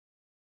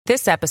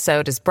This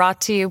episode is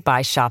brought to you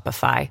by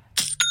Shopify.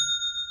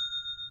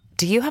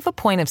 Do you have a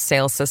point of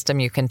sale system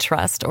you can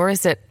trust, or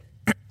is it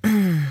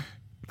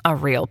a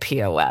real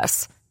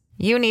POS?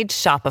 You need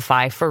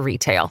Shopify for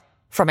retail.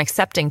 From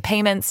accepting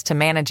payments to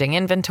managing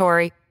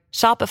inventory,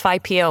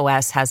 Shopify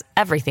POS has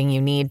everything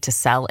you need to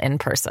sell in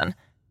person.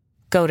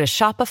 Go to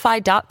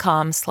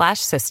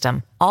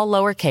shopify.com/system, all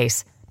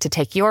lowercase, to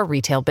take your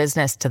retail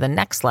business to the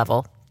next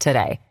level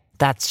today.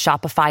 That's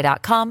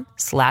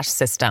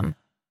shopify.com/system.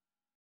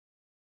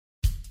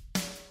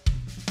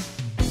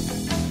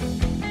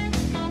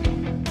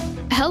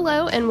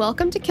 Hello and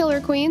welcome to Killer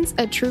Queens,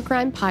 a true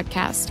crime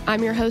podcast.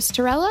 I'm your host,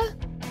 Torella.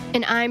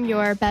 And I'm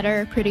your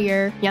better,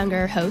 prettier,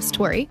 younger host,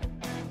 Tori.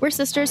 We're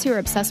sisters who are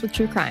obsessed with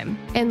true crime.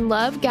 And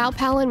love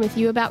gal-palin with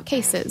you about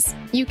cases.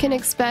 You can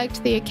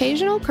expect the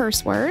occasional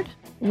curse word,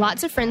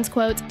 lots of Friends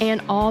quotes,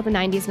 and all the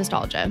 90s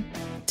nostalgia.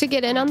 To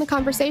get in on the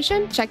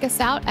conversation, check us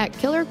out at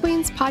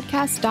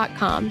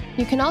killerqueenspodcast.com.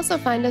 You can also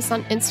find us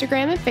on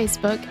Instagram and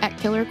Facebook at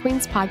Killer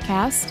Queens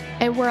Podcast,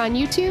 and we're on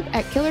YouTube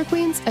at Killer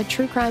Queens, a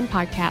true crime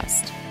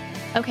podcast.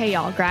 Okay,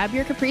 y'all, grab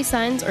your Capri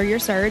Suns or your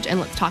Surge and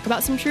let's talk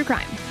about some true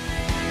crime.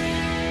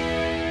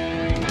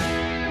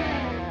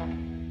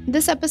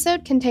 This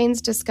episode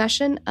contains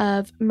discussion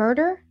of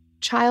murder,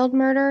 child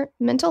murder,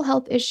 mental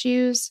health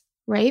issues,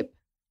 rape,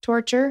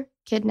 torture,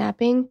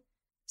 kidnapping,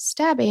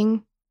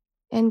 stabbing,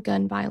 and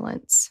gun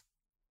violence.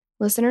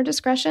 Listener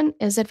discretion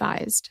is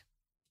advised.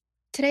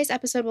 Today's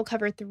episode will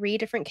cover 3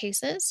 different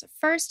cases.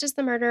 First is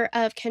the murder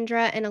of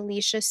Kendra and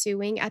Alicia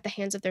Sewing at the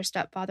hands of their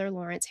stepfather,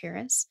 Lawrence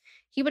Harris.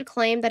 He would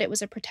claim that it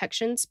was a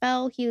protection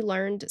spell he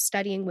learned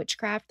studying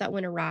witchcraft that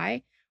went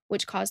awry,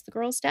 which caused the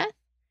girl's death.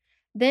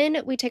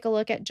 Then we take a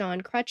look at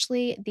John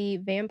Crutchley, the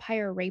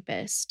vampire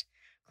rapist.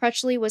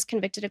 Crutchley was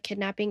convicted of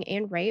kidnapping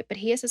and rape, but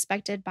he is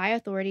suspected by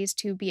authorities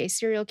to be a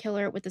serial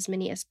killer with as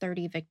many as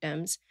 30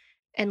 victims.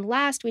 And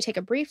last, we take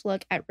a brief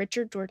look at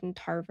Richard Jordan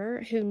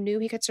Tarver, who knew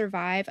he could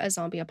survive a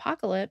zombie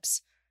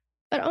apocalypse,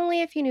 but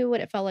only if he knew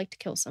what it felt like to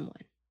kill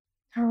someone.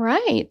 All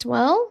right.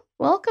 Well,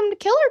 welcome to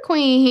Killer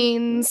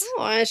Queens.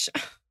 Gosh.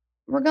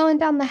 We're going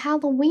down the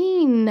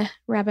Halloween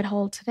rabbit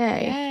hole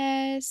today.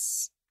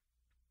 Yes.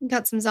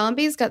 Got some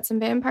zombies, got some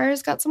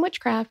vampires, got some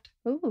witchcraft.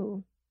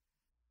 Ooh.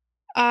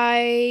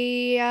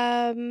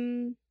 I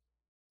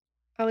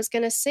was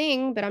going to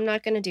sing, but I'm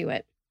not going to do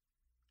it.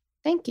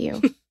 Thank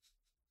you.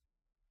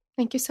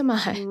 Thank you so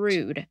much.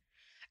 Rude.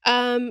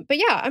 But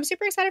yeah, I'm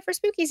super excited for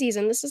spooky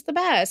season. This is the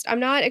best. I'm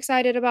not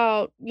excited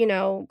about,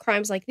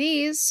 crimes like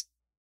these.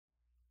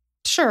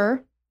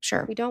 Sure.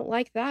 We don't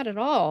like that at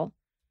all.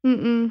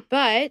 Mm-mm.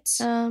 But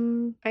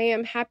I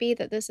am happy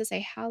that this is a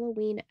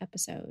Halloween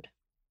episode.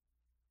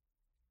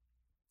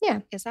 Yeah.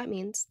 Because that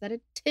means that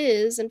it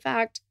is, in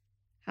fact,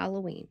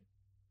 Halloween.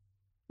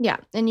 Yeah.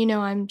 And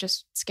I'm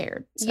just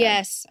scared. So.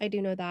 Yes, I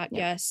do know that.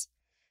 Yeah. Yes.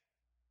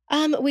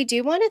 We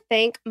do want to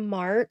thank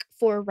Mark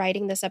for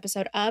writing this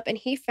episode up, and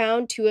he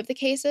found 2 of the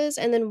cases,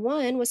 and then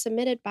one was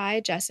submitted by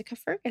Jessica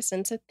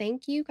Ferguson. So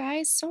thank you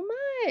guys so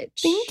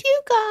much. Thank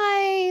you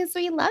guys.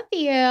 We love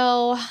you.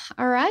 All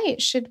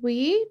right. Should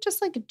we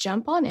just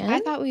jump on in?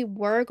 I thought we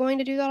were going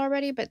to do that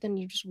already, but then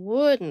you just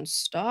wouldn't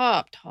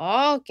stop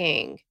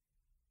talking.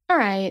 All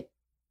right.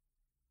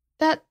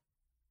 That,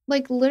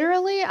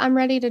 literally, I'm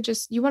ready to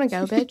you want to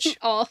go, bitch?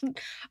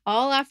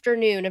 all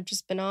afternoon, I've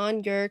just been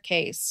on your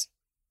case.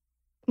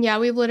 Yeah,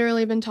 we've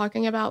literally been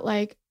talking about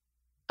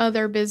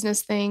other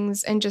business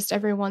things, and just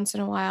every once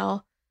in a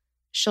while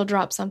she'll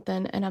drop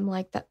something and I'm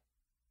like,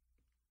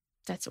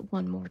 that's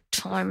one more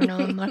time, and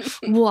I'm like,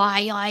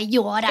 why I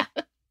oughta.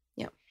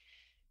 Yeah.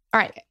 All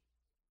right. Okay.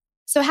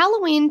 So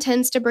Halloween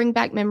tends to bring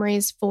back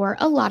memories for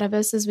a lot of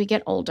us as we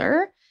get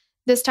older.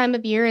 This time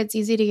of year, it's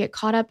easy to get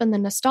caught up in the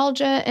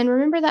nostalgia and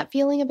remember that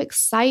feeling of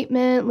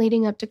excitement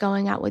leading up to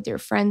going out with your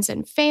friends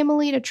and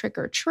family to trick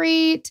or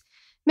treat.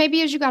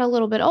 Maybe as you got a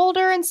little bit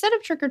older, instead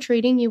of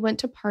trick-or-treating, you went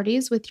to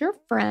parties with your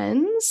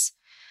friends.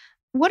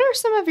 What are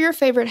some of your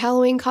favorite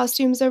Halloween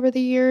costumes over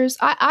the years?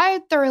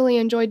 I thoroughly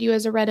enjoyed you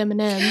as a red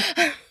M&M.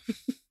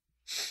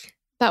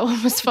 That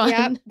one was fun.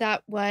 Yep,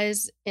 that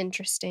was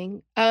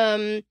interesting.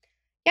 Yeah,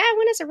 I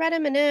went as a red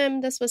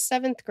M&M. This was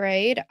 7th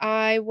grade.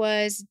 I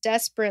was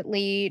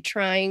desperately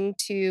trying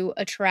to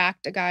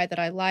attract a guy that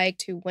I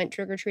liked who went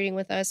trick-or-treating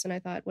with us, and I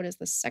thought, what is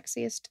the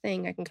sexiest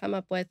thing I can come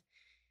up with?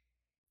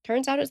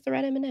 Turns out it's the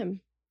red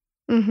M&M.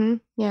 Mm-hmm.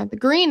 Yeah, the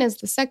green is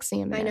the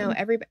sexy M&M. I know.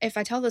 If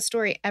I tell the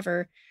story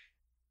ever,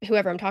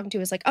 whoever I'm talking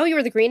to is like, "Oh, you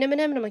were the green M&M,"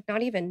 and I'm like,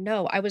 "Not even.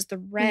 No, I was the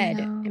red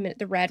M&M,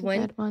 the red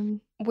one." Red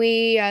one.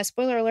 We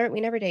spoiler alert, we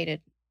never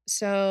dated.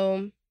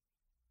 So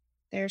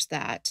there's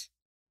that.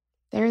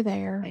 They're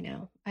there. I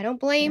know. I don't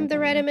blame the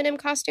red M&M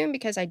costume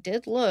because I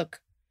did look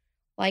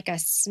like a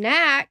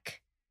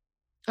snack.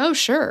 Oh,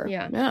 sure.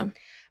 Yeah.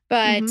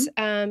 But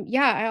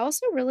I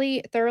also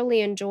really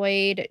thoroughly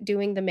enjoyed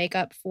doing the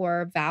makeup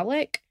for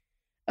Valak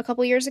a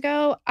couple years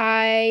ago.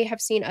 I have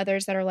seen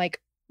others that are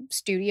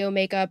studio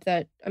makeup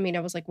that, I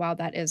was like, wow,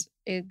 that is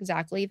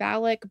exactly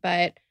Valak,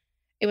 but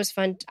it was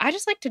fun. I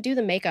just like to do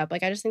the makeup. I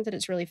just think that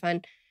it's really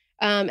fun.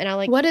 And I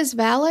like... What is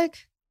Valak?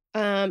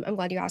 I'm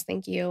glad you asked.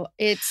 Thank you.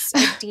 It's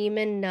a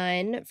demon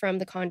nun from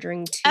The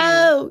Conjuring 2.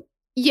 Oh,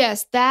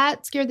 yes.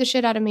 That scared the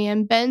shit out of me.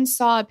 And Ben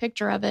saw a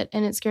picture of it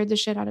and it scared the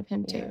shit out of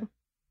him too.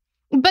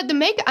 But the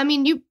makeup, I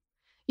mean, you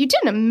did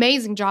an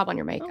amazing job on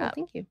your makeup. Oh,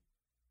 thank you.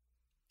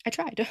 I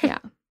tried. Yeah.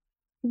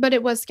 But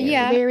it was scary.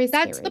 Yeah, very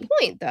scary. that's the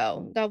point,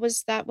 though. That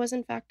was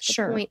in fact the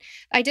Sure. point.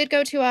 I did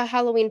go to a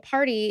Halloween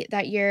party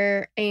that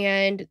year,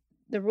 and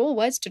the rule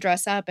was to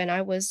dress up, and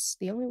I was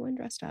the only one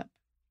dressed up.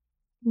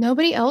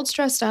 Nobody else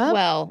dressed up?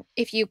 Well,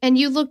 if you... And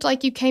you looked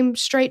like you came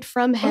straight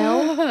from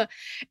hell?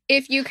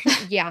 If you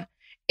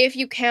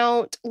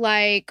count,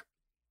 like,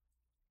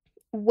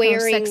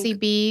 wearing... sexy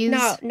bees?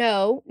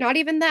 No, not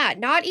even that.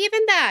 Not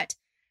even that.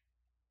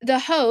 The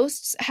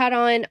hosts had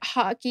on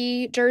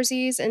hockey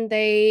jerseys, and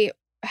they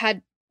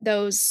had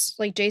those,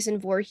 like, Jason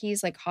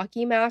Voorhees, like,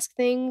 hockey mask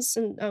things.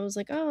 And I was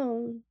like,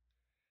 oh,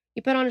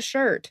 you put on a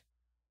shirt.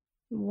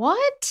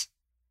 What?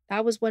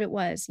 That was what it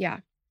was. Yeah.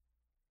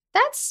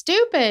 That's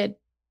stupid.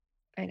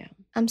 I know.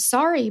 I'm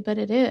sorry, but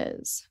it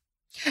is.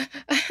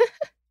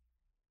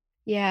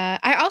 Yeah.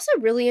 I also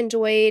really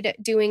enjoyed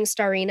doing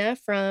Starina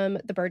from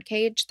The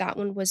Birdcage. That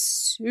one was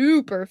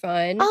super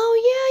fun. Oh,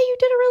 yeah. You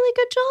did a really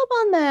good job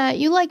on that.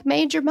 You, like,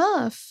 made your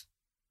muff.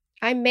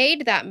 I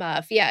made that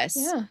muff. Yes.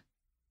 Yeah.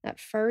 That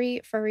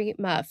furry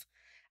muff.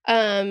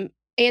 And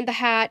the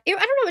hat. I don't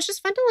know. It's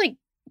just fun to, like,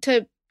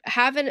 to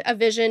have a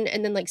vision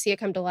and then, like, see it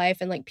come to life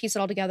and, like, piece it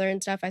all together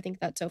and stuff. I think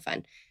that's so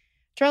fun.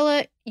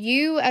 Trella,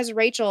 you as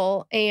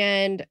Rachel,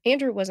 and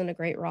Andrew wasn't a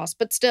great Ross,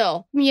 but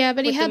still. Yeah,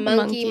 but he had the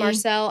monkey.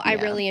 Marcel. I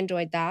really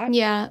enjoyed that.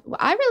 Yeah,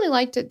 I really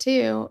liked it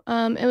too.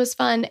 It was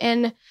fun.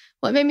 And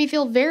what made me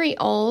feel very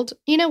old,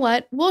 you know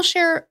what? We'll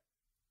share,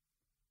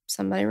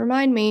 somebody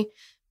remind me,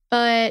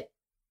 but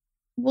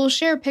we'll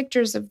share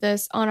pictures of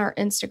this on our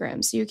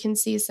Instagram so you can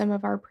see some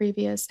of our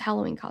previous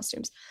Halloween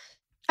costumes.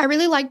 I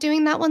really liked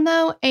doing that one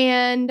though.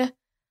 And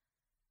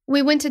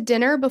we went to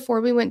dinner before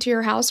we went to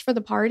your house for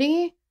the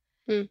party.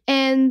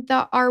 And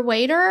our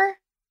waiter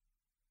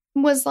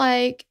was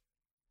like,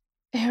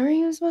 who are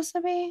you supposed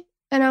to be?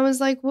 And I was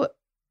like, what?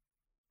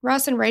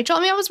 Ross and Rachel?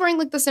 I mean, I was wearing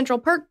like the Central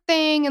Perk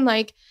thing and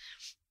I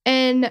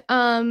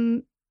can't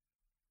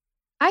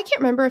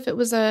remember if it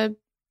was a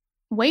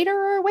waiter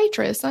or a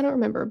waitress. I don't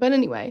remember. But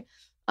anyway,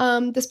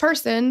 this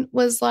person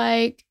was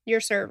like,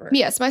 your server.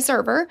 Yes, my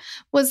server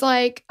was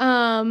like,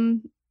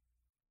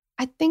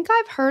 I think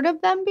I've heard of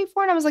them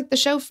before. And I was like, the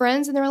show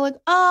Friends. And they were like,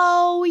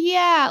 oh,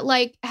 yeah.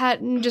 Like, had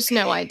just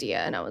no idea.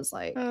 And I was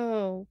like,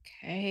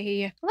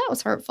 okay. Well, that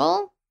was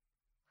hurtful.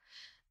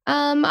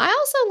 I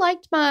also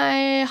liked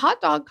my hot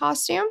dog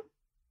costume.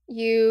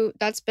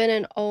 That's been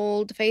an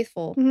old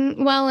faithful.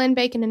 Mm-hmm. Well, and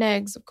bacon and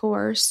eggs, of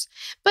course.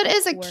 But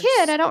as a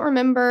kid, I don't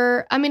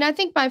remember. I mean, I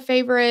think my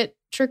favorite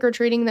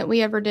trick-or-treating that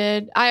we ever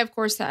did, I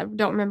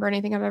don't remember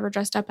anything I've ever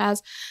dressed up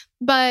as,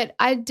 but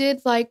I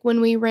did like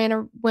when we went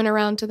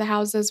around to the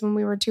houses when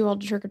we were too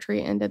old to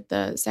trick-or-treat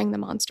and sang the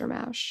Monster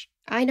Mash.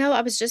 I know.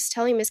 I was just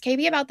telling Miss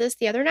KB about this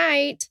the other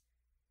night.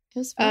 It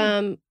was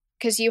fun.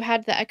 Because you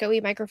had the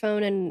echoey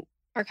microphone and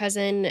our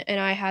cousin and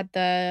I had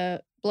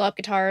the blow-up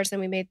guitars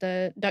and we made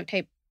the duct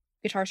tape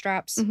guitar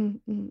straps.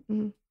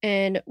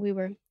 And we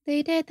were,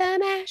 they did the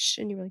mash.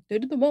 And you were like, they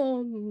did the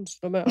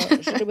Monster Mash.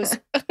 And it was,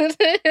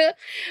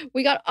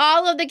 we got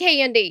all of the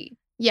candy.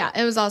 Yeah,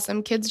 it was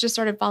awesome. Kids just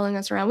started following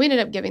us around. We ended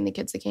up giving the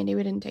kids the candy.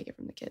 We didn't take it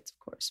from the kids, of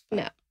course.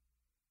 No.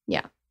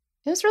 Yeah.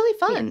 It was really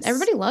fun. Yes.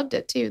 Everybody loved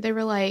it too. They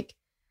were like,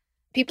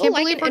 people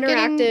like an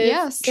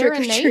interactive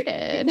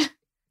serenaded.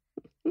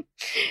 It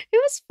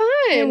was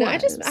fun.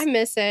 Was. I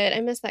miss it.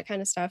 I miss that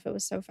kind of stuff. It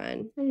was so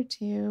fun. I do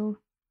too.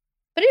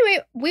 But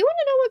anyway, we want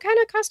to know what kind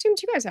of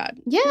costumes you guys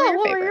had. Yeah,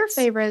 what were your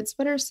favorites?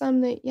 What are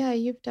some that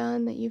you've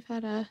done that you've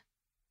had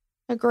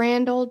a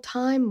grand old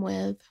time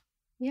with?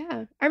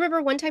 Yeah. I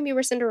remember one time you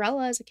were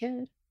Cinderella as a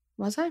kid.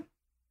 Was I?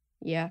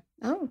 Yeah.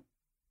 Oh.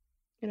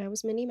 And I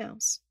was Minnie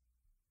Mouse.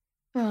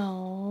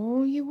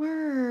 Oh, you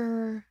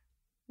were.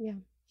 Yeah.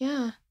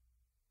 Yeah.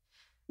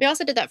 We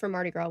also did that for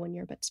Mardi Gras one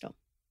year, but still.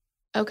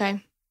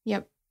 Okay.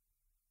 Yep.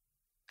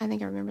 I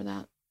think I remember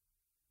that.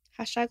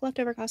 #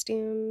 leftover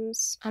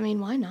costumes. I mean,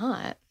 why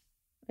not?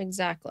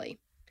 Exactly.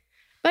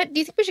 But do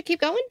you think we should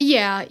keep going?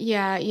 Yeah,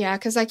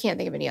 because I can't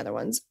think of any other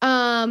ones.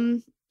 All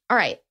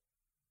right.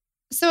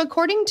 So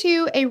according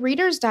to a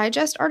Reader's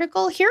Digest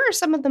article, here are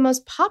some of the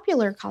most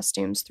popular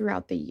costumes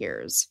throughout the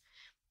years.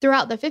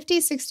 Throughout the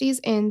 50s, 60s,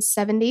 and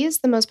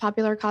 70s, the most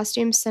popular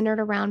costumes centered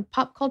around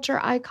pop culture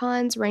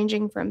icons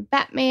ranging from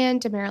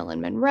Batman to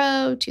Marilyn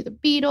Monroe to the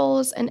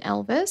Beatles and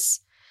Elvis.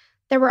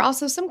 There were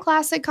also some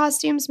classic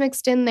costumes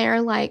mixed in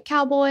there like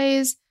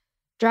cowboys,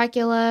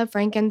 Dracula,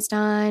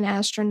 Frankenstein,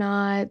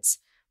 astronauts.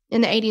 In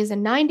the 80s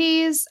and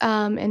 90s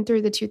and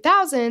through the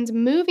 2000s,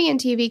 movie and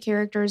TV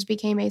characters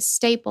became a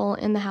staple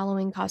in the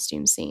Halloween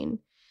costume scene.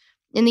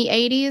 In the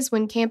 80s,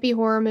 when campy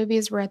horror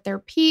movies were at their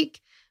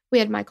peak, we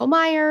had Michael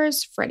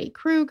Myers, Freddy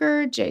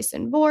Krueger,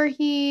 Jason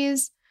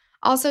Voorhees.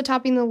 Also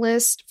topping the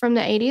list from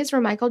the 80s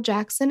were Michael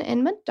Jackson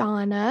and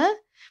Madonna,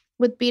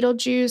 with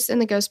Beetlejuice and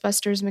the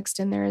Ghostbusters mixed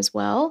in there as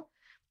well.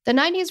 The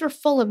 90s were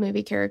full of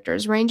movie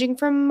characters, ranging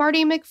from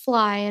Marty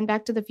McFly in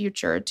Back to the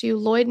Future to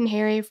Lloyd and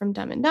Harry from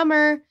Dumb and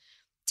Dumber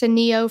to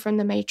Neo from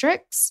The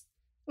Matrix.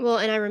 Well,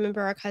 and I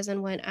remember our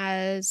cousin went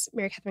as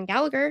Mary Catherine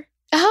Gallagher.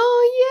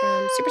 Oh,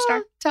 yeah.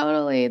 Superstar.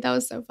 Totally. That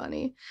was so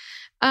funny.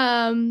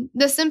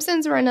 The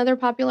Simpsons were another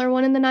popular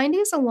one in the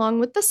 90s, along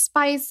with the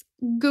Spice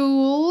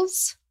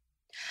Ghouls.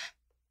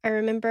 I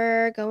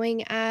remember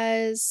going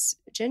as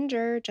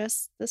Ginger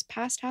just this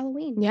past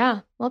Halloween.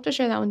 Yeah. We'll have to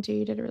share that one too.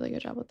 You did a really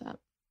good job with that.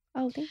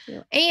 Oh, thank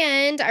you.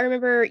 And I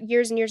remember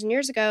years and years and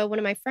years ago, one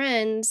of my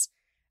friends,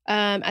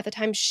 at the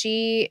time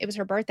it was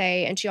her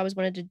birthday and she always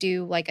wanted to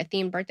do like a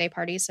themed birthday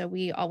party. So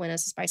we all went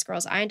as the Spice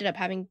Girls. I ended up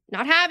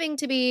not having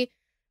to be,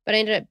 but I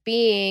ended up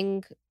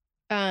being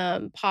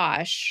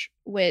Posh,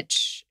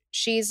 which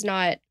she's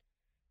not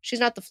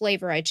the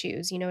flavor I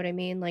choose. You know what I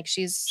mean? Like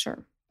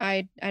Sure.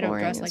 I don't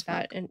dress like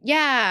that. And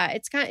yeah,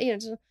 it's kind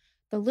of,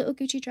 the little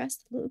Gucci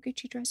dress.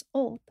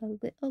 Oh, the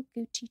little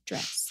Gucci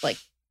dress. Like,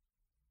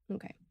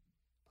 okay.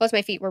 Plus,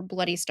 my feet were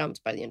bloody stumps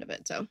by the end of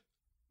it, so.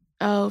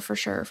 Oh, for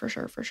sure.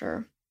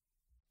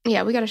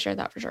 Yeah, we got to share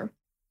that for sure.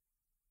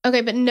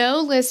 Okay, but no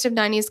list of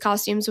 90s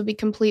costumes would be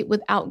complete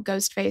without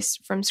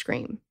Ghostface from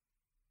Scream.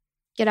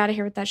 Get out of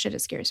here with that shit. It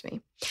scares me.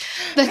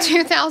 The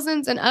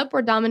 2000s and up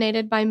were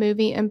dominated by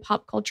movie and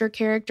pop culture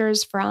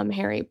characters from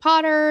Harry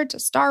Potter to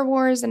Star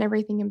Wars and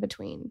everything in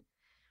between.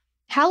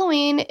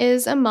 Halloween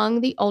is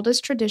among the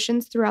oldest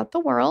traditions throughout the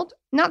world,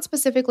 not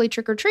specifically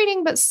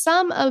trick-or-treating, but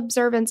some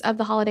observance of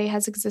the holiday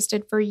has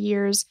existed for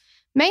years,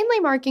 mainly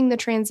marking the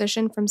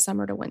transition from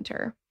summer to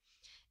winter.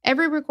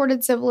 Every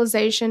recorded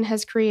civilization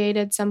has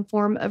created some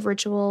form of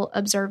ritual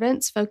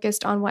observance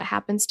focused on what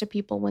happens to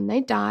people when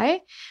they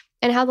die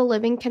and how the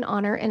living can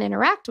honor and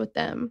interact with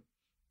them.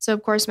 So,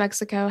 of course,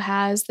 Mexico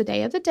has the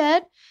Day of the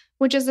Dead,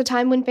 which is a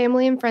time when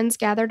family and friends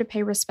gather to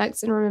pay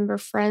respects and remember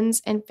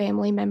friends and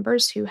family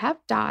members who have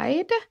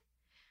died.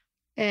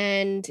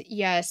 And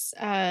yes,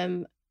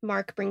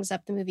 Mark brings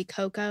up the movie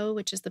Coco,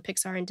 which is the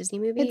Pixar and Disney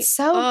movie. It's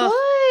so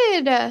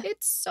good.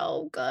 It's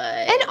so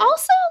good. And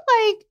also,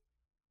 like,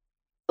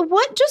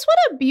 what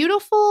a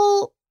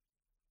beautiful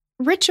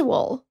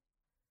ritual.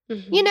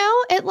 Mm-hmm. You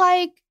know, it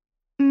like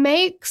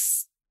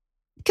makes,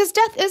 because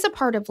death is a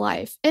part of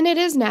life and it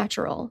is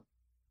natural.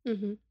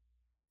 Mm-hmm.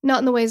 Not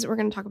in the ways that we're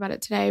going to talk about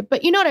it today,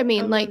 but you know what I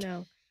mean?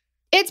 No.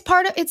 It's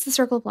the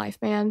circle of life,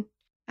 man.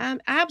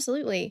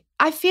 Absolutely.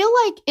 I feel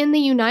like in the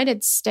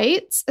United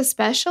States,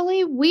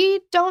 especially,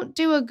 we don't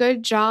do a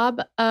good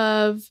job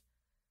of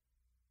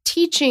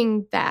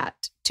teaching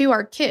that to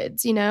our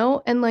kids, you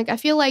know? And like, I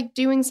feel like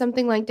doing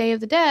something like Day of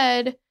the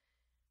Dead,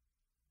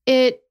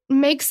 it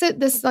makes it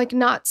this like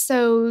not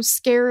so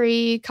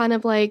scary kind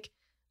of like,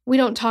 we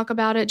don't talk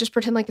about it, just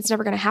pretend like it's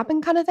never going to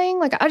happen kind of thing.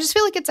 Like, I just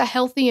feel like it's a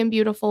healthy and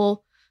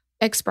beautiful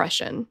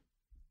expression.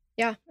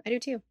 Yeah, I do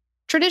too.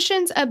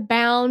 Traditions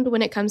abound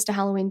when it comes to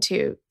Halloween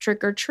too.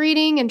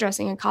 Trick-or-treating and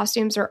dressing in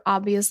costumes are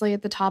obviously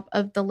at the top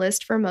of the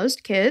list for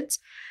most kids,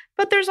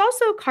 but there's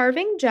also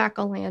carving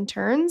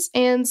jack-o'-lanterns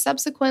and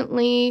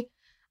subsequently,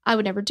 I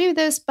would never do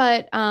this,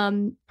 but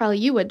probably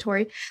you would,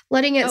 Tori,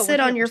 letting it sit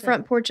 100%. on your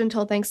front porch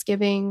until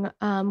Thanksgiving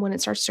when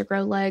it starts to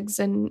grow legs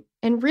and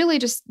really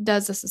just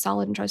does us a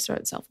solid and tries to throw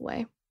itself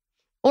away.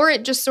 Or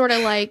it just sort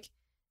of like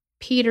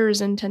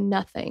peters into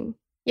nothing.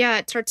 Yeah,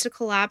 it starts to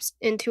collapse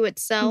into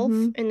itself,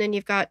 Mhm. and then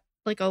you've got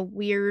like a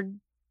weird,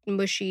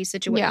 mushy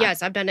situation. Yeah.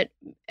 Yes, I've done it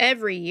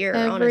every year,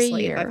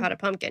 honestly, year. if I've had a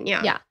pumpkin.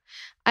 Yeah. Yeah.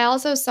 I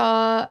also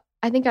saw,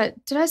 did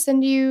I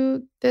send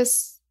you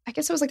this? I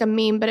guess it was like a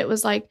meme, but it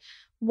was like,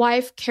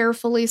 wife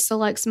carefully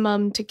selects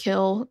mom to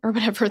kill or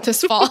whatever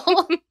this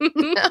fall.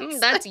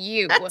 That's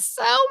you. That's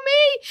so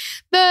me.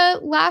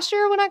 The last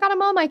year when I got a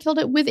mom, I killed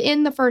it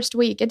within the first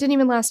week. It didn't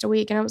even last a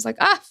week. And I was like,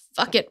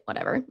 fuck it,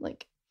 whatever.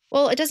 Like,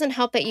 Well, it doesn't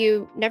help that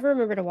you never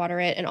remember to water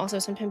it. And also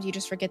sometimes you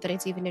just forget that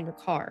it's even in your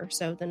car.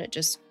 So then it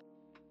just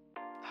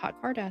hot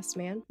car dust,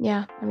 man.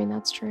 yeah, I mean,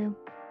 that's true.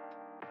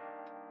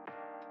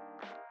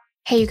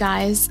 Hey, you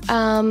guys.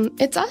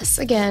 It's us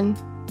again.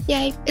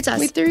 Yay. It's us.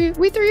 We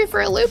threw you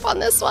for a loop on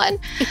this one.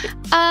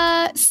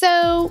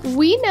 So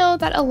we know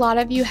that a lot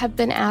of you have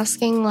been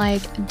asking,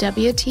 like,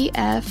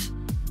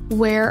 WTF,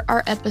 where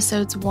are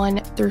episodes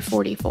 1 through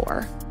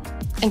 44?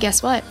 And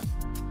guess what?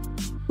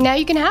 Now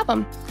you can have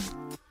them.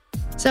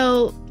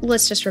 So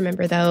let's just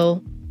remember,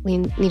 though, we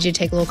need you to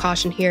take a little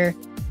caution here.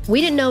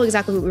 We didn't know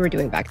exactly what we were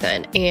doing back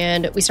then.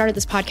 And we started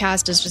this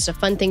podcast as just a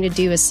fun thing to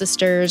do as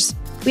sisters.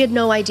 We had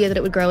no idea that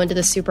it would grow into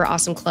this super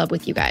awesome club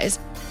with you guys.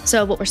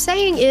 So what we're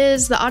saying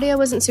is the audio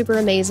wasn't super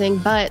amazing,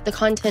 but the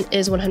content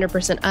is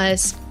 100%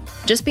 us,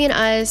 just being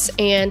us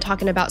and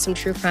talking about some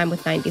true crime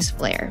with 90s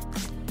flair.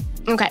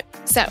 Okay,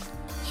 so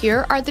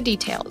here are the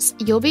details.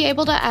 You'll be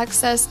able to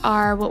access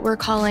our what we're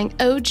calling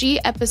OG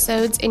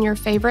episodes in your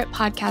favorite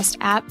podcast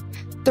app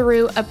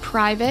through a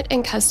private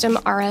and custom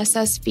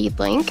RSS feed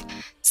link.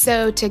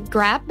 So to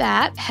grab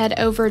that, head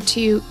over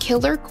to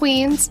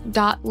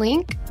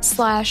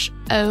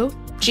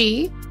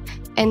killerqueens.link/OG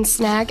and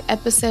snag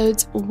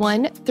episodes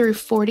 1 through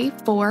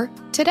 44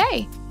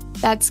 today.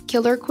 That's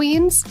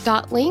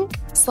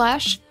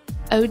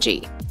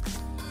killerqueens.link/OG.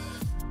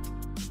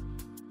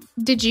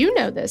 Did you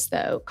know this,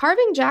 though?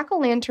 Carving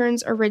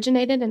jack-o'-lanterns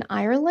originated in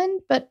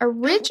Ireland, but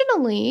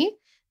originally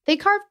they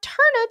carved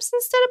turnips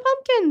instead of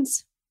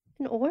pumpkins.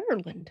 In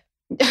Ireland.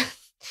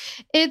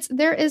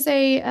 There is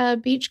a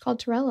beach called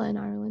Torella in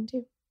Ireland,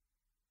 too.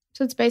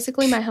 So it's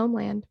basically my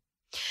homeland.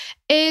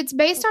 It's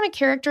based on a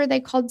character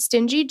they called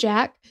Stingy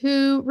Jack,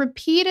 who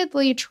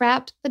repeatedly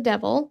trapped the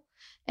devil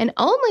and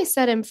only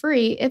set him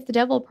free if the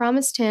devil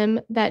promised him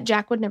that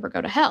Jack would never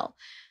go to hell.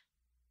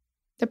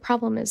 The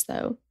problem is,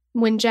 though,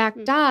 when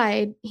Jack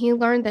died, he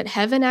learned that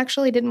heaven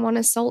actually didn't want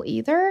his soul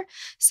either,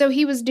 so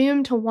he was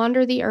doomed to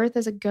wander the earth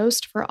as a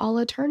ghost for all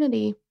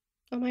eternity.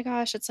 Oh my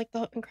gosh, it's like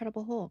the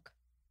Incredible Hulk.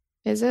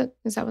 Is it?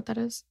 Is that what that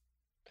is?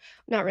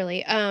 Not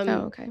really. Oh,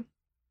 okay.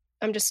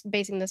 I'm just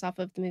basing this off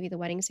of the movie The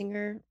Wedding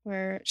Singer,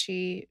 where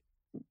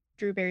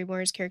Drew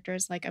Barrymore's character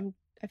is like,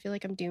 I feel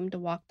like I'm doomed to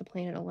walk the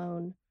planet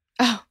alone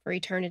for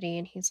eternity,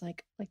 and he's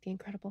like the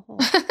Incredible Hulk.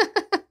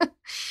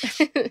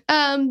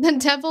 The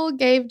devil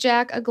gave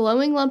Jack a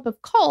glowing lump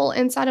of coal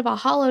inside of a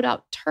hollowed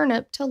out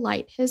turnip to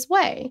light his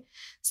way.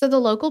 So the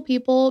local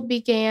people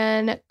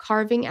began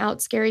carving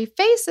out scary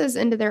faces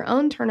into their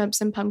own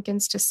turnips and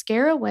pumpkins to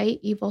scare away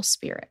evil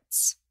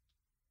spirits.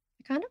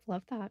 I kind of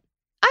love that.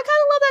 I kind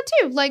of love that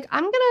too. Like,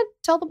 I'm going to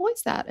tell the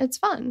boys that. It's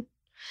fun.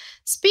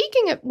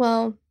 Speaking of,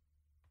 well,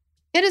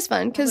 it is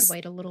fun because... I would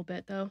wait a little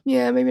bit, though.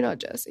 Yeah, maybe not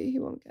Jesse. He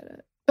won't get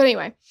it. But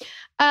anyway,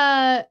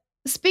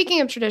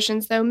 speaking of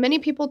traditions, though, many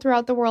people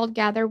throughout the world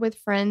gather with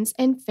friends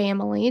and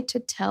family to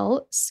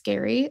tell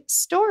scary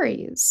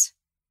stories.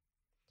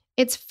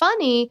 It's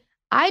funny.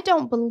 I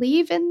don't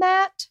believe in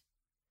that,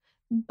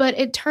 but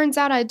it turns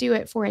out I do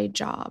it for a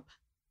job.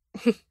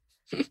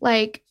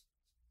 Like,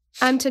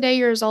 I'm today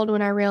years old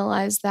when I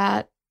realized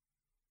that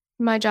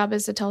my job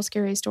is to tell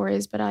scary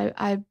stories, but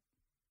I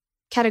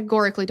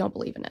categorically don't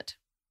believe in it.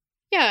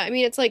 Yeah, I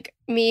mean, it's like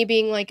me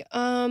being like,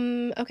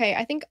 okay,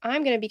 I think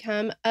I'm going to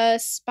become a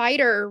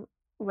spider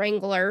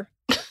wrangler.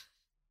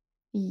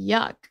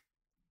 Yuck.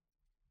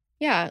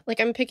 Yeah, like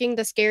I'm picking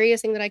the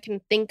scariest thing that I can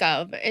think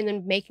of and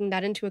then making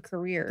that into a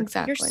career.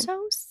 Exactly. You're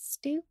so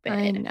stupid.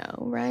 I know,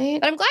 right?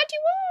 But I'm glad you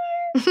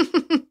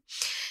are.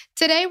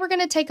 Today, we're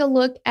going to take a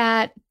look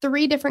at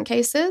 3 different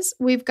cases.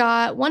 We've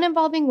got one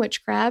involving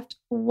witchcraft,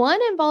 one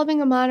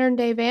involving a modern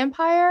day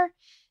vampire,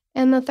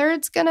 and the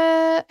third's going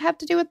to have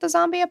to do with the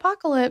zombie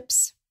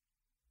apocalypse.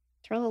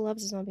 Trella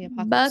loves the zombie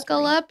apocalypse.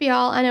 Buckle up,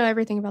 y'all. I know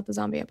everything about the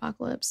zombie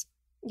apocalypse.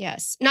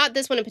 Yes. Not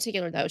this one in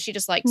particular, though. She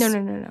just likes...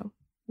 No.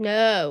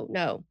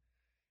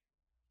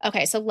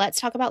 Okay, so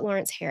let's talk about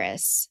Lawrence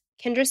Harris.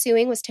 Kendra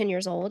Sewing was 10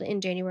 years old in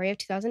January of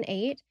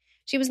 2008.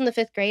 She was in the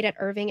 5th grade at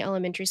Irving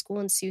Elementary School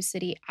in Sioux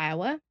City,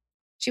 Iowa.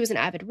 She was an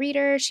avid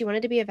reader. She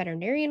wanted to be a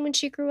veterinarian when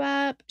she grew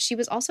up. She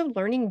was also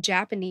learning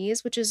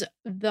Japanese, which is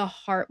one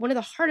of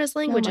the hardest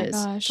languages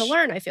to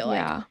learn, I feel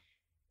like.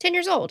 10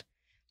 years old.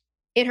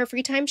 In her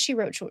free time, she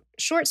wrote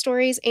short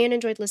stories and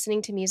enjoyed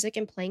listening to music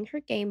and playing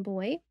her Game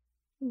Boy.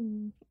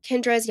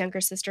 Kendra's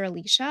younger sister,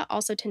 Alicia,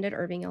 also attended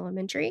Irving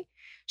Elementary.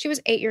 She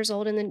was 8 years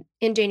old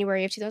in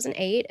January of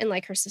 2008, and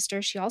like her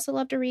sister, she also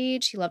loved to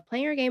read. She loved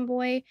playing her Game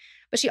Boy,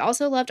 but she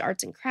also loved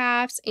arts and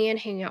crafts and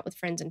hanging out with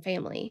friends and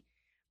family.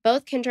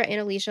 Both Kendra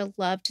and Alicia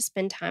loved to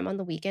spend time on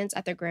the weekends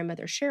at their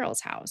grandmother Cheryl's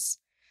house.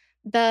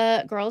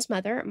 The girls'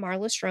 mother,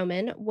 Marla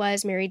Stroman,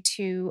 was married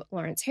to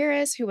Lawrence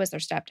Harris, who was their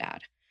stepdad.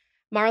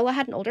 Marla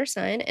had an older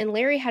son, and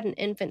Larry had an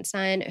infant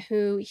son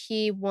who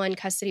he won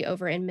custody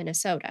over in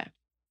Minnesota.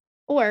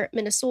 Or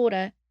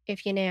Minnesota,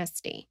 if you're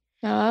nasty.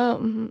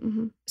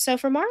 So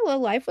for Marla,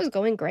 life was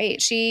going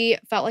great. She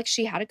felt like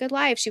she had a good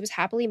life. She was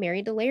happily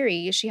married to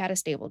Larry. She had a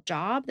stable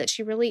job that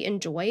she really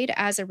enjoyed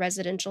as a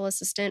residential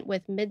assistant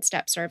with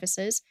Midstep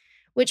Services,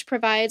 which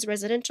provides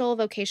residential,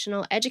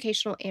 vocational,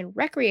 educational, and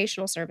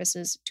recreational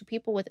services to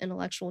people with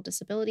intellectual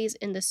disabilities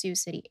in the Sioux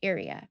City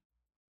area.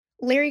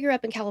 Larry grew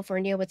up in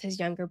California with his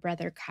younger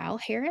brother, Kyle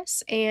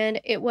Harris, and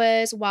it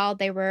was while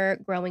they were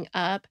growing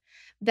up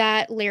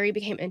that Larry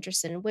became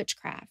interested in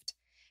witchcraft.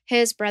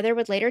 His brother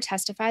would later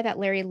testify that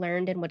Larry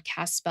learned and would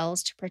cast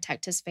spells to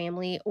protect his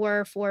family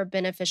or for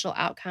beneficial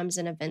outcomes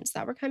in events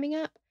that were coming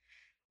up.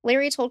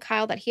 Larry told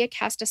Kyle that he had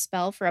cast a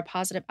spell for a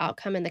positive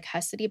outcome in the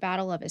custody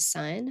battle of his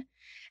son,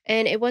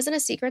 and it wasn't a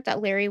secret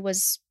that Larry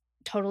was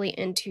totally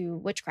into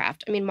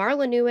witchcraft. I mean,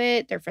 Marla knew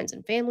it, their friends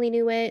and family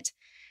knew it.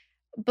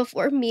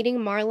 Before meeting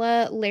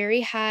Marla,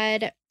 Larry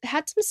had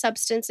some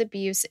substance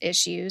abuse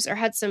issues or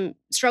had some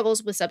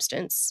struggles with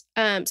substances,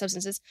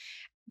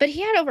 but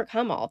he had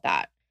overcome all of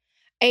that.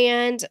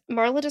 And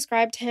Marla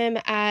described him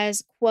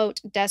as,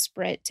 quote,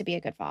 desperate to be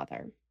a good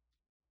father.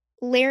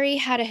 Larry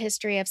had a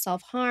history of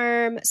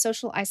self-harm,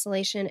 social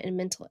isolation, and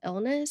mental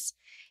illness.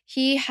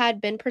 He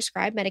had been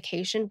prescribed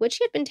medication, which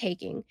he had been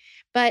taking,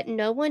 but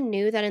no one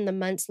knew that in the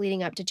months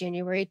leading up to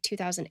January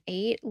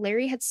 2008,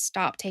 Larry had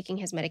stopped taking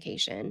his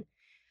medication.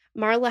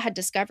 Marla had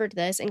discovered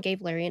this and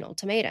gave Larry an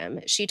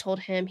ultimatum. She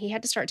told him he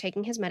had to start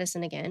taking his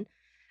medicine again,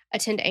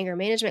 attend anger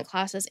management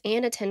classes,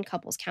 and attend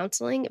couples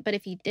counseling. But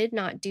if he did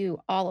not do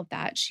all of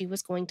that, she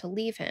was going to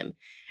leave him.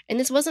 And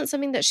this wasn't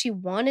something that she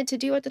wanted to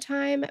do at the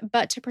time,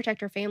 but to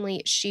protect her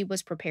family, she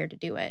was prepared to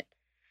do it.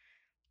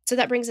 So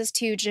that brings us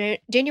to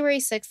January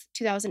 6th,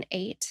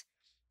 2008.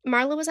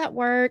 Marla was at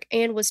work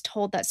and was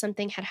told that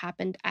something had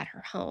happened at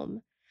her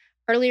home.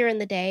 Earlier in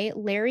the day,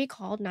 Larry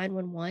called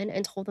 911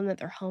 and told them that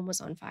their home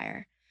was on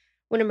fire.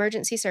 When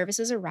emergency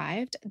services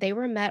arrived, they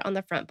were met on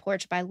the front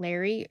porch by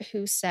Larry,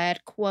 who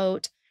said,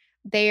 quote,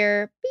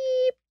 "They're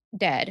beep,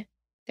 dead.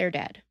 They're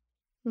dead."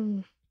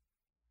 Mm.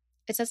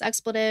 It says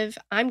expletive.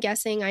 I'm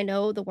guessing I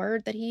know the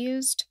word that he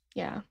used.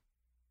 Yeah.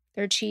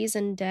 They're cheese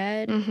and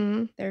dead.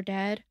 Mm-hmm. They're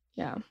dead.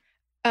 Yeah.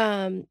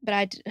 But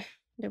I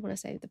didn't want to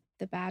say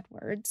the bad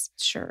words.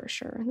 Sure.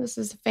 This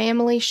is a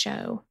family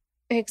show.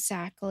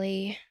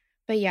 Exactly.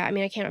 But yeah, I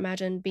mean, I can't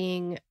imagine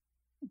being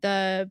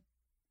the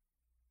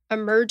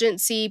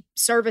emergency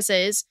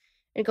services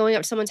and going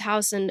up to someone's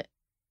house and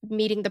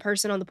meeting the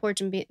person on the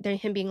porch and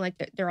him being like,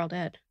 they're all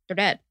dead. They're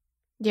dead.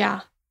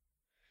 Yeah.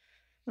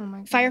 Oh my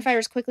gosh.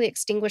 Firefighters quickly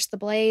extinguished the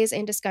blaze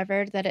and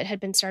discovered that it had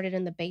been started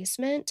in the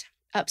basement.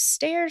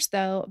 Upstairs,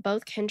 though,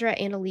 both Kendra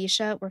and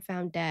Alicia were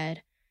found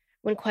dead.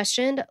 When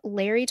questioned,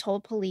 Larry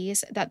told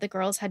police that the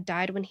girls had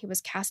died when he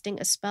was casting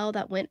a spell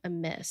that went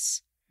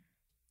amiss.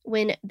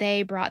 When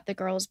they brought the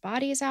girls'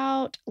 bodies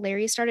out,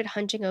 Larry started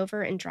hunching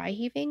over and dry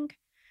heaving.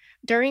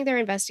 During their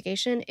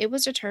investigation, it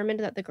was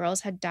determined that the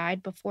girls had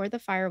died before the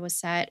fire was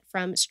set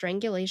from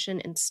strangulation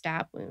and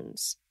stab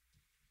wounds.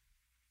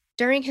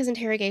 During his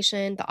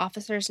interrogation, the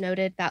officers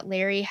noted that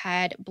Larry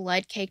had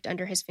blood caked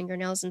under his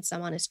fingernails and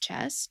some on his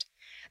chest.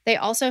 They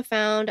also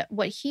found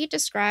what he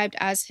described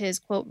as his,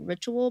 quote,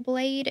 ritual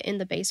blade in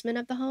the basement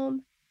of the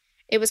home.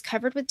 It was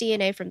covered with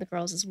DNA from the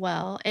girls as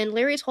well, and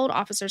Larry told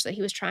officers that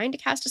he was trying to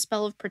cast a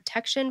spell of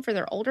protection for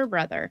their older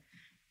brother,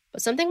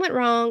 but something went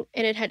wrong,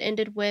 and it had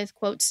ended with,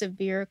 quote,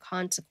 severe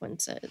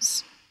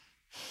consequences.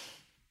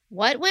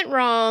 What went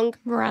wrong?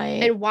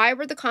 Right. And why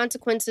were the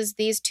consequences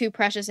these two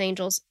precious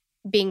angels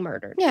being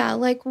murdered? Yeah,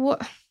 like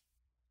what?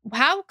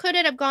 How could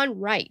it have gone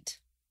right?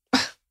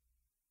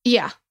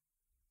 Yeah.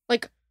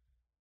 Like,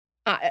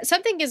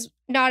 something is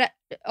not,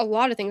 a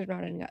lot of things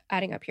are not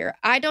adding up here.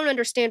 I don't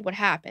understand what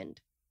happened.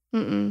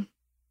 Mm-mm.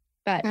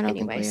 But I don't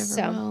anyway, think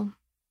we ever will.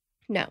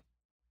 No.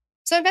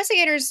 So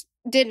investigators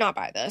did not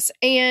buy this,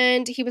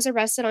 and he was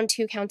arrested on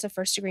 2 counts of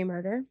first-degree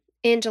murder.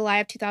 In July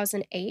of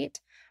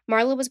 2008,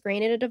 Marla was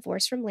granted a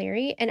divorce from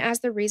Larry, and as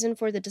the reason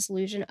for the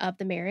dissolution of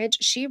the marriage,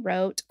 she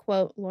wrote,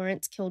 quote,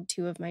 "Lawrence killed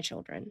 2 of my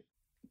children."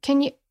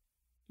 Can you,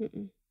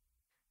 Mm-mm.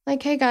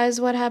 like, hey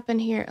guys, what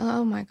happened here?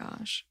 Oh my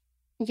gosh.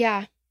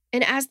 Yeah.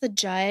 And as the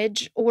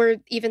judge or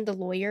even the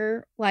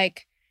lawyer,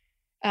 like,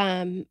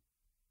 handling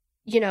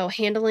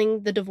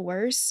the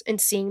divorce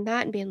and seeing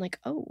that and being like,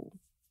 oh,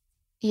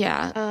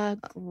 Yeah.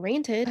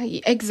 Granted.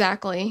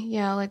 Exactly.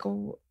 Yeah, like,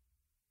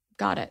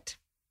 got it.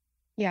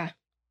 Yeah.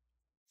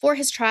 For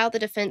his trial, the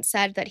defense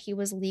said that he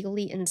was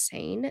legally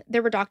insane.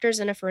 There were doctors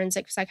and a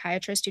forensic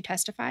psychiatrist who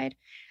testified.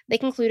 They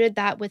concluded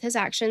that with his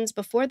actions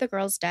before the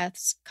girls'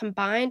 deaths,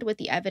 combined with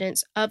the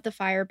evidence of the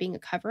fire being a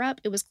cover-up,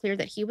 it was clear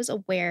that he was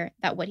aware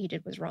that what he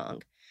did was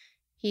wrong.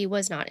 He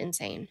was not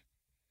insane.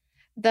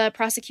 The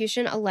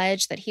prosecution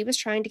alleged that he was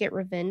trying to get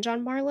revenge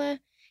on Marla.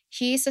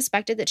 He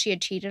suspected that she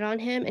had cheated on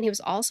him, and he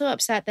was also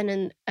upset that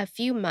in a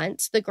few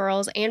months, the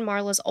girls and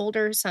Marla's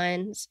older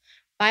son's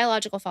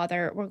biological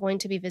father were going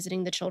to be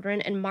visiting the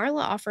children, and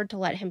Marla offered to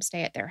let him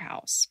stay at their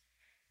house.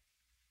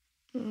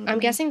 I'm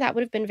guessing that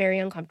would have been very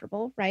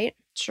uncomfortable, right?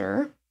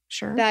 Sure.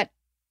 That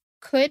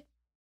could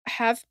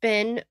have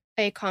been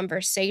a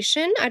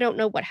conversation. I don't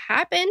know what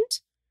happened.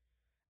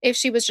 If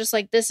she was just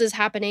like, this is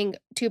happening,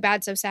 too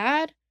bad, so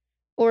sad.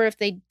 Or if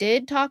they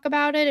did talk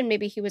about it and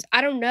maybe he was, I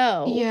don't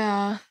know.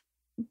 Yeah.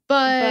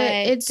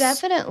 But it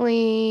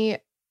definitely,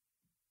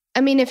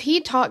 I mean, if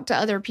he talked to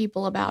other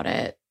people about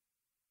it,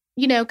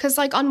 because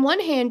like on one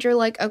hand, you're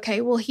like,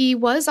 okay, well, he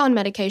was on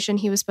medication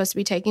he was supposed to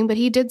be taking, but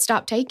he did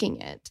stop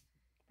taking it.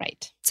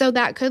 Right. So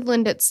that could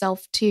lend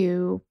itself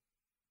to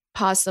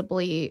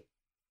possibly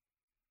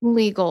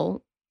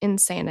legal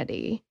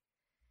insanity.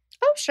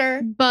 Oh,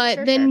 sure.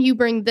 But then you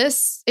bring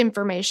this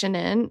information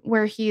in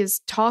where he is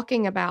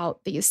talking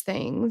about these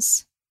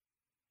things.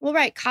 Well,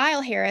 right.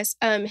 Kyle Harris,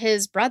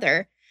 his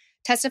brother,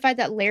 testified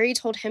that Larry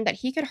told him that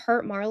he could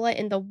hurt Marla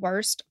in the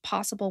worst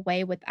possible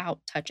way without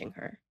touching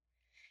her.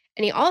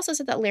 And he also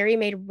said that Larry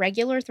made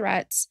regular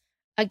threats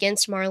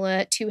against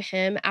Marla to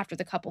him after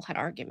the couple had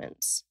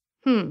arguments.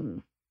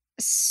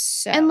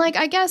 So. And like,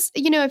 I guess,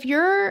 if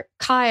you're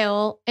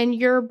Kyle and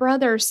your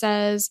brother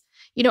says,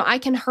 I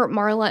can hurt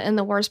Marla in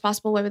the worst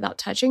possible way without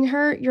touching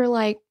her, you're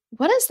like,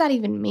 what does that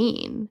even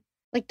mean?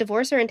 Like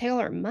divorce her and take all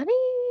her money?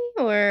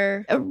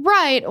 Or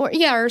right.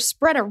 Or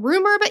spread a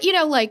rumor, but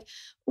like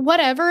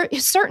whatever.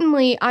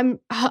 Certainly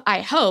I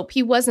hope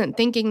he wasn't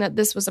thinking that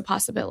this was a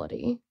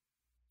possibility.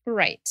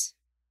 Right.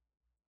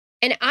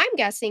 And I'm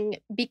guessing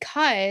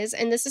because,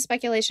 and this is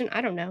speculation,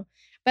 I don't know,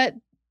 but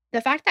the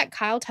fact that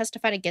Kyle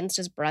testified against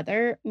his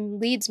brother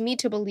leads me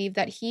to believe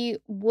that he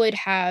would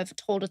have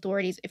told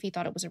authorities if he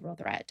thought it was a real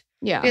threat.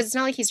 Yeah. Because it's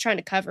not like he's trying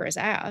to cover his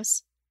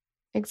ass.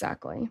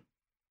 Exactly.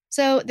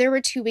 So there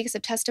were 2 weeks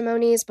of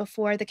testimonies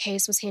before the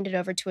case was handed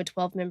over to a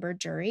 12-member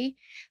jury.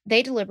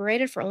 They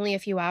deliberated for only a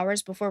few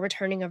hours before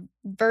returning a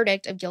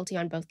verdict of guilty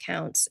on both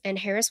counts. And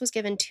Harris was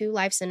given 2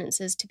 life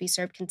sentences to be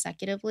served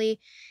consecutively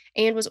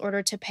and was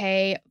ordered to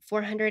pay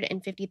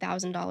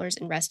 $450,000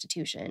 in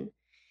restitution.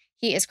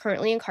 He is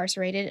currently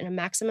incarcerated in a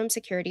maximum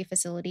security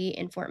facility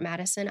in Fort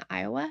Madison,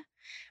 Iowa.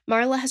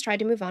 Marla has tried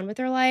to move on with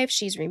her life.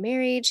 She's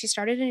remarried. She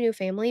started a new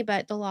family,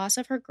 but the loss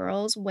of her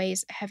girls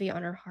weighs heavy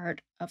on her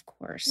heart, of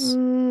course.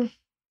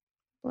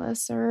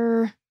 Bless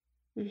her.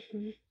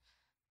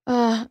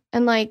 Mm-hmm.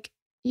 And like,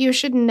 you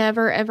should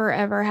never, ever,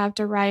 ever have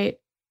to write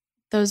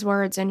those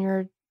words in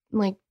your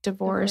like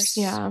divorce.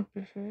 Yeah.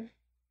 Mm-hmm.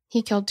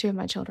 He killed 2 of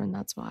my children.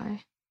 That's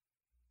why.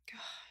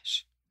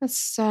 Gosh. That's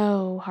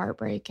so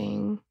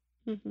heartbreaking.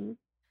 Mm-hmm.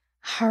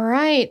 All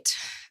right.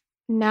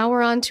 Now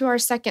we're on to our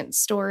second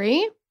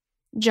story.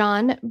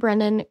 John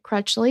Brennan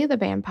Crutchley, the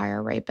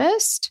vampire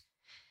rapist.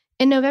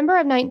 In November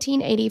of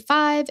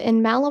 1985,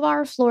 in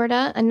Malabar,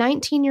 Florida, a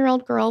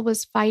 19-year-old girl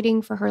was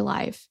fighting for her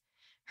life.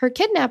 Her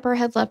kidnapper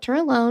had left her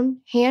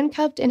alone,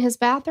 handcuffed in his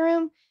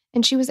bathroom,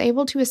 and she was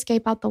able to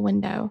escape out the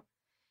window.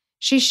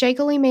 She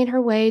shakily made her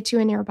way to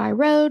a nearby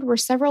road where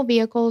several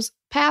vehicles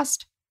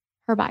passed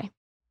her by.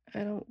 I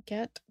don't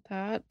get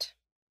that.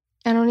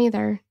 I don't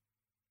either.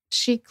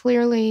 She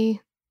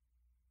clearly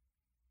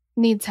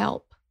needs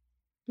help.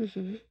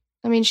 Mm-hmm.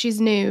 I mean, she's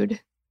nude.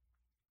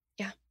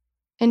 Yeah.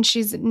 And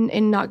she's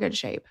in not good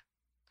shape.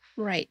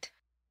 Right.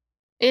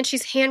 And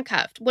she's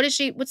handcuffed. What's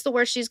the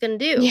worst she's going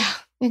to do? Yeah,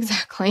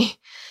 exactly.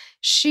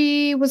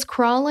 She was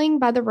crawling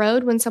by the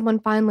road when someone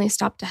finally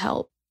stopped to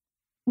help.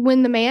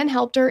 When the man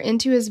helped her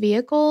into his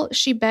vehicle,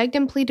 she begged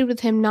and pleaded with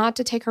him not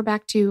to take her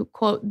back to,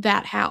 quote,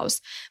 that house.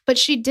 But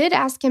she did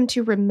ask him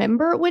to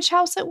remember which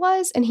house it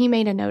was, and he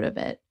made a note of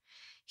it.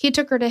 He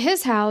took her to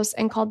his house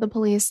and called the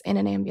police and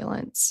an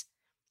ambulance.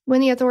 When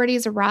the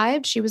authorities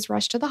arrived, she was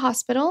rushed to the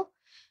hospital.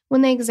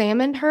 When they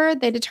examined her,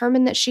 they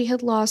determined that she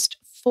had lost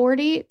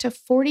 40 to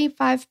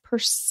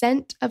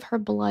 45% of her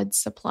blood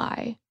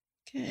supply.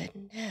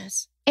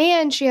 Goodness.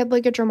 And she had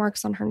ligature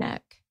marks on her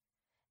neck.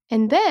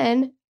 And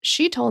then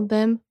she told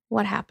them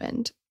what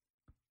happened.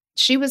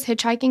 She was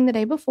hitchhiking the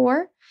day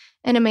before,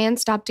 and a man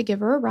stopped to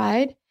give her a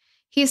ride.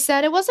 He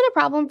said it wasn't a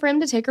problem for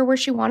him to take her where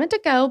she wanted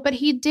to go, but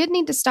he did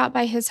need to stop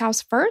by his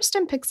house first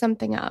and pick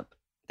something up.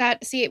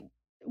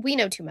 We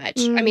know too much.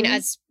 Mm-hmm. I mean,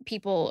 as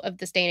people of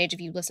this day and age,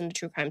 if you listen to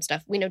true crime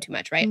stuff, we know too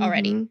much, right?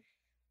 Already.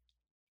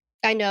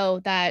 I know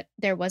that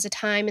there was a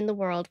time in the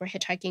world where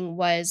hitchhiking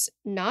was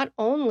not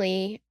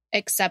only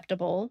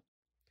acceptable,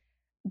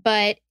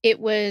 but it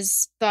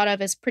was thought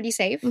of as pretty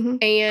safe and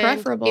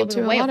preferable it was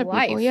to a way lot of of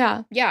life. people.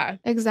 Yeah. Yeah.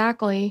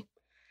 Exactly.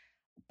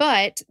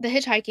 But the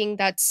hitchhiking,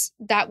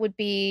 that would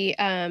be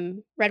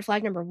red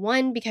flag number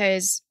 1,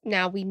 because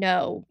now we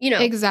know,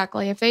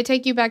 Exactly. If they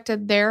take you back to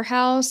their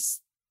house.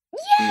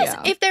 Yes.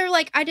 Yeah. If they're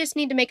like, I just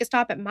need to make a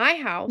stop at my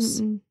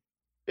house.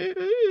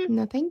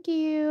 No, thank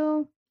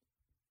you.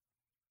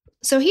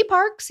 So he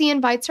parks, he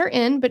invites her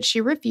in, but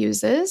she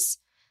refuses.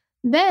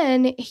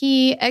 Then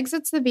he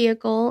exits the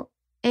vehicle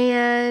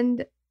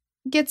and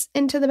gets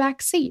into the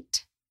back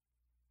seat.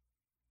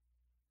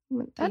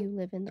 You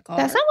live in the car.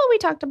 That's not what we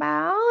talked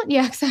about.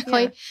 Yeah,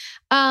 exactly.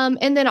 Yeah.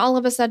 And then all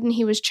of a sudden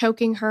he was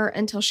choking her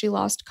until she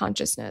lost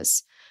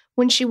consciousness.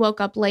 When she woke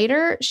up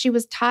later, she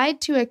was tied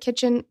to a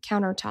kitchen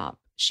countertop.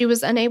 She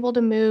was unable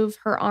to move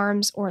her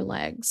arms or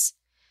legs.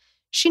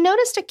 She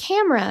noticed a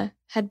camera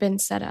had been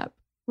set up,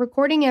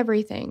 recording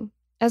everything,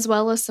 as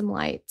well as some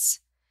lights.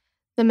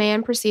 The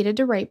man proceeded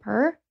to rape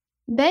her.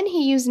 Then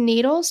he used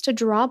needles to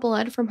draw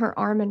blood from her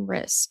arm and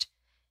wrist.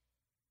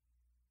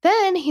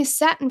 Then he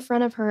sat in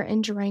front of her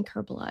and drank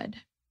her blood.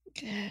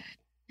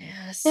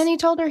 Goodness. And he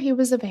told her he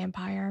was a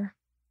vampire.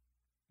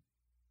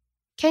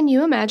 Can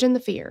you imagine the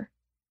fear?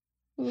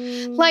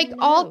 Like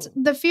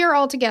the fear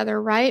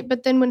altogether, right?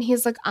 But then when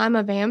he's like, I'm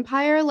a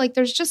vampire, like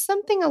there's just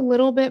something a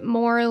little bit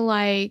more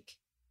like,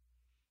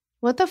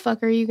 what the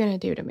fuck are you going to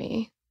do to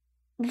me?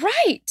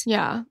 Right.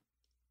 Yeah.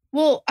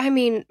 Well, I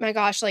mean, my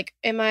gosh, like,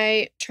 am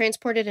I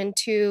transported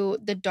into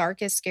the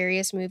darkest,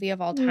 scariest movie of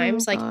all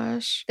times?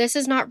 Gosh. This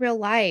is not real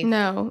life.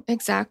 No,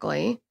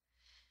 exactly.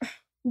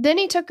 Then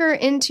he took her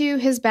into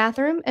his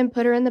bathroom and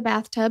put her in the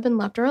bathtub and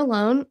left her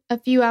alone. A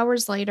few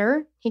hours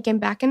later, he came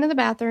back into the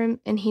bathroom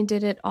and he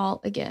did it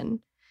all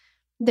again.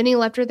 Then he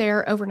left her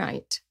there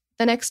overnight.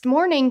 The next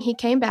morning, he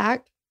came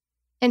back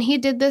and he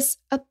did this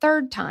a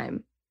third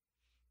time.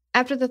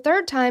 After the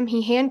third time,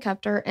 he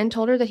handcuffed her and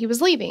told her that he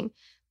was leaving,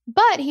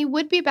 but he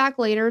would be back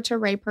later to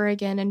rape her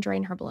again and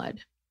drain her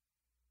blood.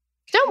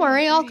 Don't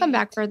worry, I'll come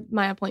back for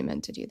my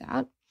appointment to do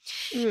that.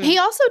 He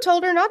also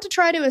told her not to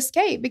try to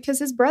escape because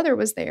his brother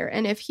was there,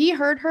 and if he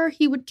heard her,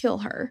 he would kill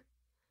her.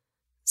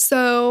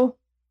 So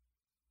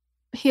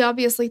he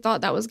obviously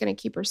thought that was going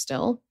to keep her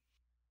still.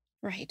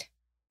 Right.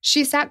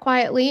 She sat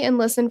quietly and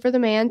listened for the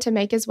man to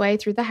make his way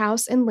through the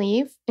house and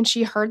leave, and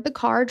she heard the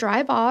car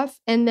drive off,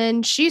 and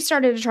then she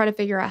started to try to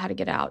figure out how to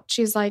get out.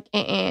 She's like,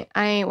 I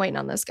ain't waiting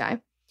on this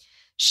guy.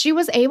 She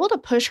was able to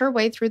push her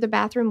way through the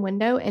bathroom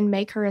window and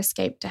make her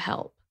escape to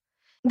help.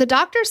 The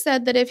doctor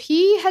said that if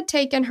he had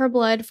taken her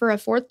blood for a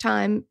fourth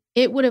time,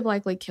 it would have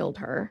likely killed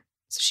her.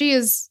 So she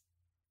is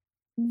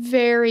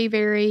very,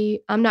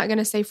 very, I'm not going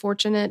to say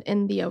fortunate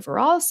in the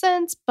overall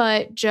sense,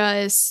 but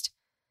just...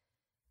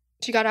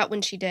 She got out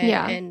when she did,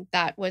 and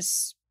that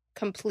was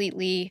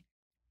completely...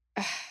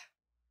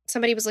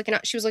 somebody was looking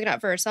out. She was looking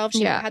out for herself.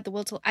 She had the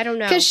will to... I don't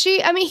know. Because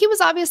he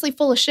was obviously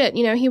full of shit.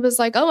 You know, he was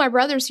like, oh, my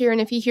brother's here, and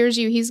if he hears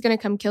you, he's going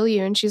to come kill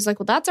you. And she's like,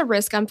 well, that's a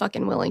risk I'm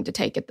fucking willing to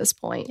take at this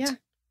point. Yeah.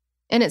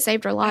 And it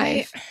saved her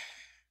life.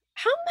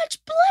 How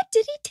much blood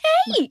did he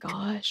take? Oh my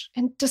gosh.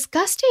 And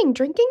disgusting,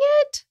 drinking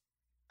it.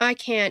 I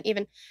can't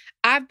even.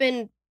 I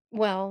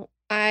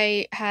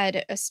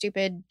had a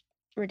stupid,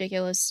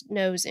 ridiculous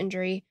nose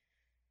injury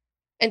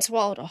and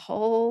swallowed a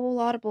whole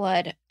lot of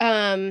blood.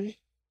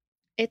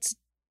 It's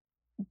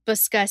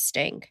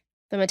disgusting.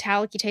 The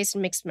metallic taste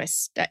makes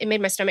it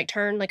made my stomach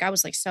turn. Like I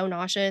was like so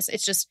nauseous.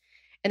 It's just,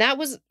 and that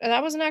was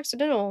an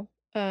accidental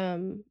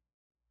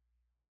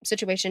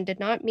situation. Did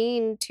not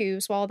mean to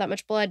swallow that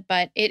much blood,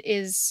 but it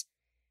is,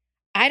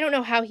 I don't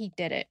know how he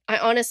did it. I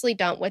honestly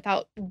don't,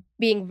 without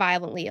being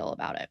violently ill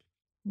about it.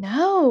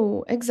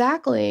 No,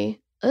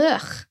 exactly.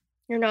 Ugh.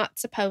 You're not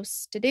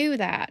supposed to do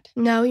that.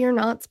 No, you're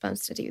not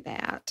supposed to do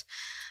that.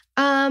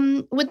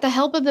 With the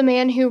help of the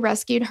man who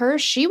rescued her,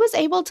 she was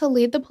able to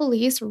lead the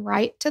police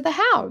right to the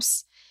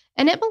house,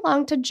 and it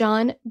belonged to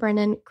John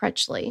Brennan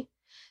Crutchley.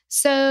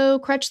 So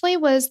Crutchley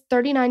was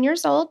 39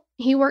 years old.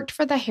 He worked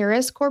for the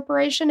Harris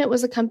Corporation. It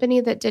was a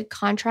company that did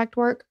contract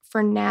work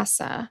for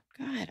NASA.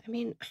 God, I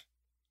mean...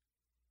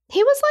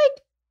 He was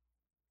like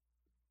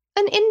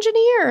an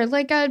engineer,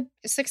 like a...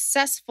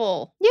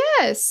 Successful.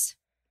 Yes.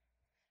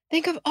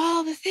 Think of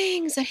all the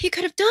things that he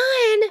could have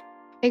done.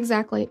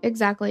 Exactly.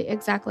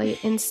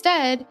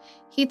 Instead,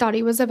 he thought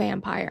he was a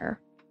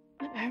vampire.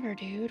 Whatever,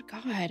 dude.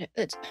 God.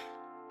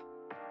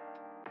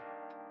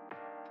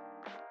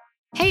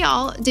 Hey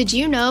y'all, did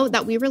you know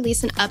that we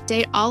release an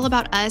update all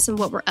about us and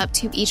what we're up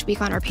to each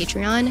week on our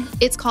Patreon?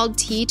 It's called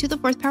T to the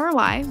Fourth Power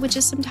Y, which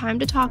is some time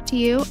to talk to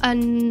you, a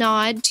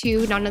nod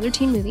to Not Another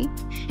Teen Movie.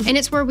 And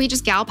it's where we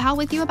just gal pal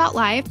with you about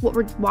life, what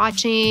we're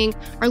watching,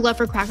 our love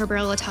for Cracker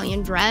Barrel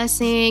Italian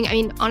dressing. I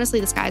mean, honestly,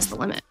 the sky's the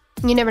limit.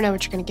 You never know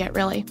what you're going to get,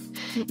 really.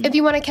 Mm-hmm. If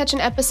you want to catch an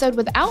episode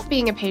without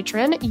being a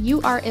patron,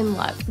 you are in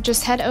luck.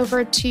 Just head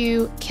over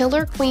to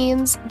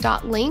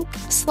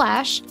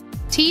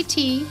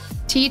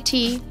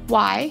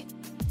killerqueens.link/TTTTY.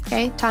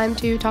 Okay, time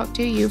to talk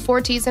to you,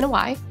 4 T's and a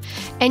Y.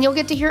 And you'll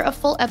get to hear a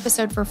full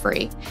episode for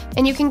free.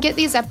 And you can get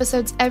these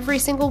episodes every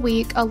single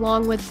week,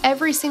 along with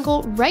every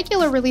single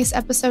regular release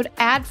episode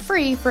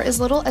ad-free for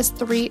as little as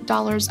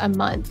 $3 a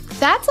month.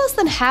 That's less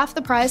than half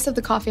the price of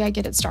the coffee I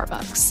get at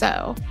Starbucks,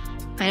 so...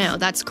 I know,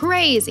 that's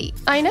crazy.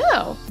 I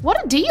know.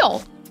 What a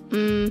deal.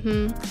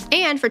 Mm-hmm.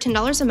 And for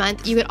 $10 a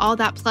month, you get all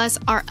that plus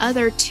our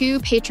other 2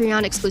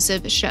 Patreon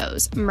exclusive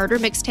shows. Murder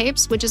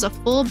Mixtapes, which is a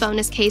full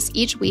bonus case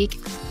each week.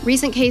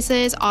 Recent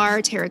cases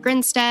are Tara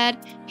Grinstead,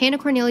 Hannah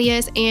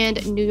Cornelius,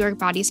 and New York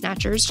Body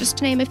Snatchers, just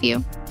to name a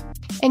few.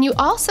 And you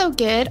also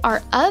get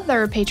our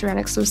other Patreon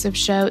exclusive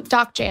show,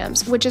 Doc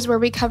Jams, which is where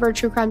we cover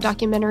true crime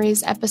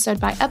documentaries episode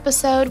by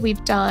episode.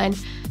 We've done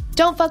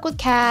Don't Fuck with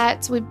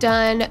Cats. We've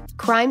done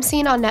Crime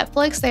Scene on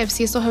Netflix. They have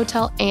Cecil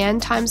Hotel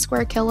and Times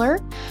Square Killer.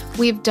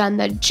 We've done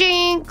The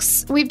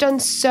Jinx. We've done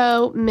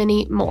so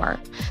many more.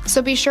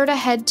 So be sure to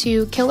head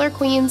to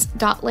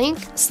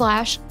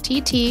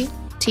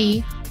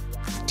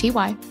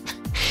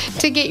killerqueens.link/TTTTY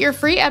to get your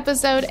free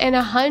episode and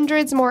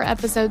hundreds more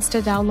episodes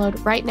to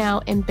download right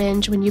now and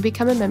binge when you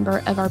become a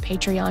member of our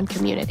Patreon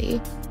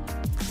community.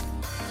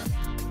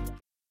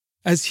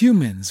 As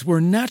humans, we're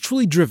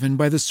naturally driven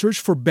by the search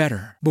for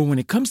better. But when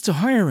it comes to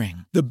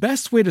hiring, the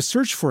best way to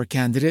search for a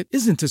candidate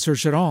isn't to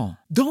search at all.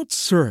 Don't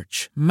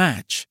search,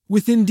 match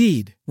with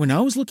Indeed. When I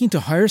was looking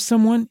to hire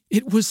someone,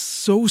 it was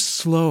so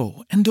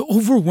slow and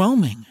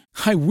overwhelming.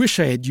 I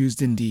wish I had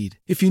used Indeed.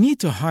 If you need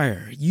to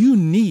hire, you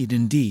need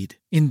Indeed.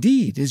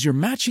 Indeed is your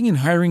matching and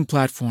hiring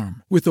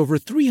platform with over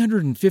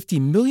 350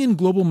 million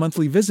global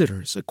monthly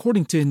visitors,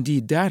 according to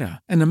Indeed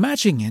data, and a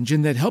matching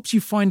engine that helps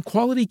you find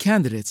quality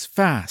candidates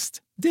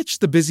fast. Ditch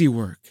the busy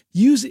work.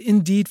 Use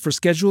Indeed for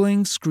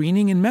scheduling,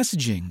 screening, and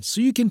messaging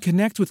so you can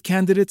connect with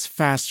candidates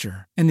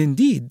faster. And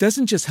Indeed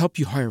doesn't just help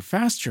you hire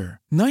faster.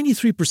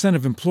 93%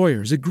 of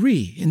employers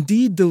agree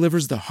Indeed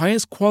delivers the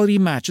highest quality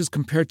matches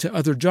compared to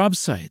other job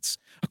sites,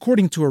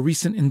 according to a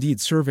recent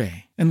Indeed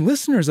survey. And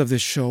listeners of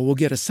this show will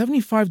get a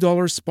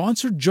 $75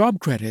 sponsored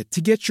job credit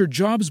to get your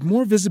jobs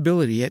more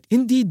visibility at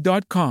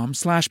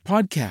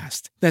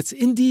Indeed.com/podcast. That's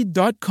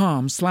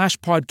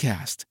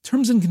Indeed.com/podcast.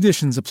 Terms and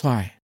conditions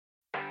apply.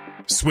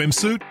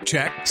 Swimsuit?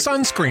 Check.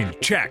 Sunscreen?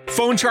 Check.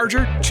 Phone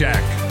charger?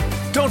 Check.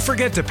 Don't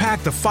forget to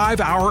pack the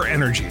 5-Hour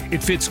Energy.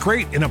 It fits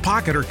great in a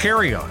pocket or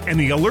carry-on, and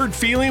the alert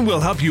feeling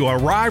will help you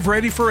arrive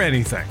ready for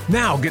anything.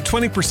 Now get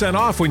 20%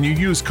 off when you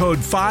use code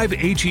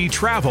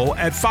 5HETRAVEL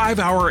at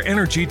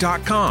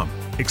 5hourenergy.com.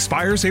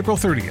 Expires April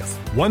 30th.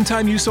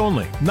 One-time use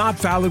only. Not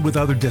valid with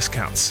other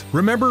discounts.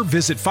 Remember,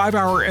 visit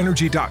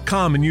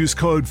 5hourenergy.com and use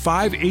code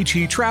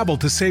 5HETRAVEL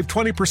to save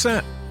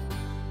 20%.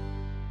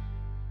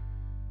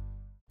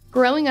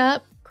 Growing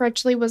up,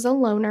 Crutchley was a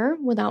loner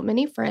without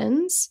many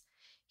friends.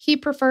 He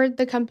preferred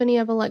the company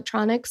of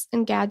electronics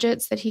and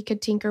gadgets that he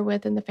could tinker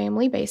with in the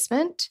family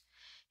basement.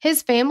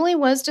 His family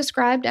was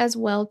described as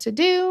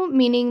well-to-do,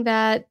 meaning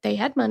that they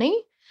had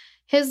money.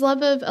 His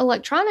love of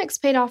electronics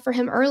paid off for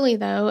him early,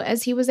 though,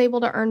 as he was able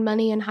to earn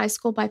money in high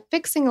school by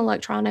fixing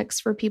electronics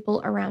for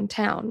people around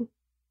town.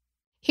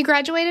 He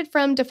graduated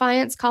from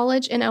Defiance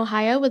College in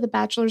Ohio with a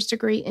bachelor's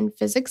degree in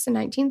physics in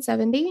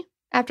 1970.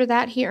 After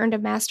that, he earned a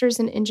master's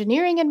in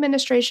engineering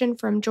administration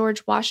from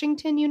George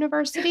Washington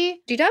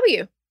University.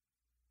 GW.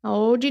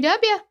 Oh,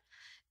 GW.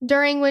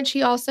 During which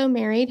he also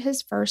married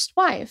his first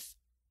wife.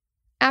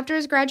 After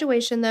his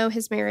graduation, though,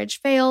 his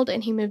marriage failed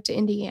and he moved to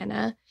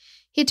Indiana.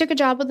 He took a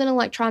job with an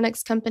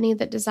electronics company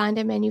that designed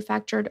and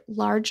manufactured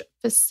large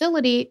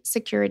facility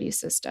security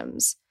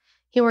systems.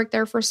 He worked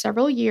there for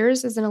several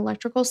years as an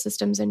electrical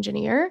systems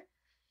engineer.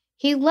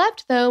 He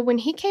left, though, when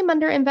he came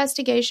under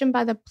investigation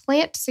by the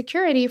plant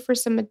security for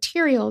some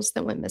materials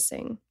that went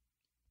missing.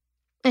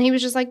 And he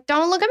was just like,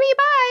 don't look at me,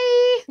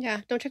 bye!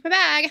 Yeah, don't check my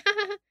bag.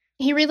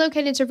 He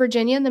relocated to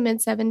Virginia in the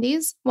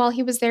mid-70s. While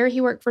he was there,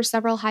 he worked for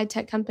several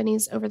high-tech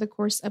companies over the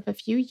course of a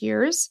few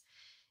years.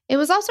 It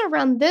was also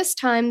around this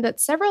time that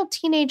several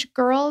teenage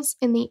girls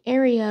in the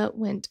area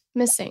went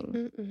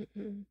missing.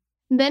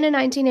 Then in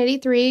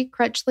 1983,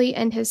 Crutchley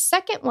and his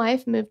second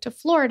wife moved to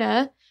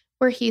Florida,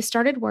 where he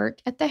started work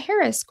at the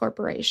Harris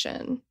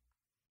Corporation.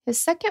 His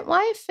second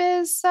wife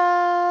is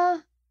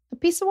a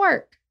piece of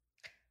work.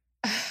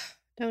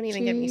 Don't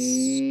even get me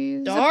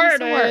She's a piece of work.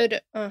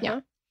 started. Yeah.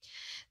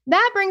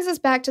 That brings us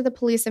back to the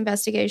police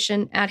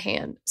investigation at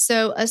hand.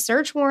 So a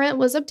search warrant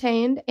was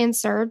obtained and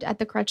served at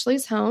the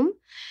Crutchley's home.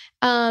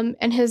 And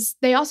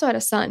they also had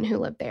a son who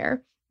lived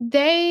there.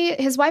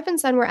 His wife and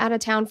son were out of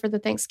town for the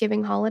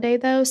Thanksgiving holiday,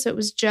 though, so it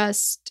was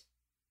just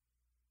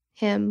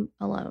him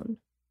alone.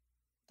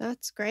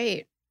 That's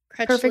great.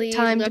 Perfect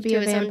time to left be a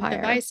his own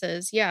vampire.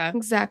 Devices, yeah.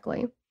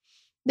 Exactly.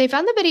 They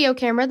found the video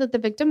camera that the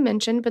victim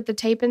mentioned, but the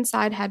tape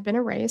inside had been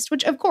erased,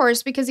 which, of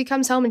course, because he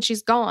comes home and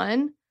she's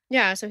gone.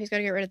 Yeah, so he's got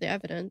to get rid of the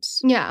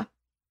evidence. Yeah.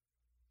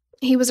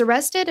 He was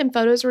arrested and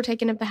photos were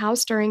taken of the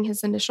house during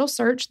this initial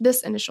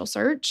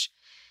search.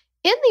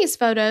 In these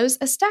photos,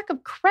 a stack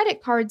of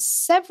credit cards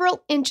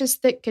several inches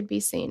thick could be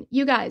seen.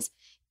 You guys,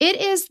 it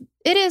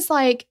is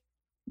like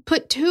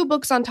put two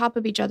books on top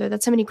of each other.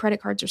 That's how many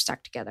credit cards are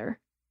stacked together.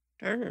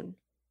 Darn.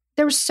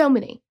 There were so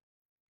many.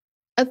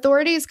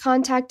 Authorities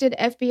contacted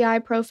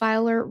FBI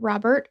profiler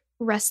Robert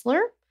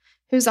Ressler,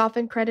 who's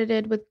often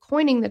credited with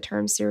coining the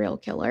term serial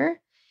killer.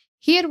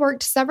 He had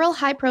worked several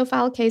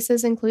high-profile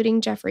cases,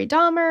 including Jeffrey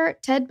Dahmer,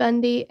 Ted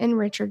Bundy, and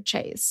Richard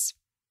Chase.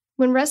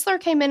 When Ressler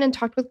came in and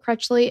talked with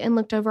Crutchley and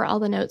looked over all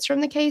the notes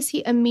from the case,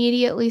 he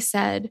immediately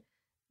said,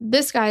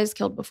 "This guy is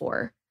killed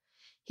before."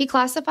 He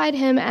classified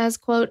him as,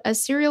 quote, a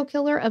serial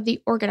killer of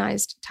the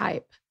organized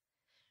type.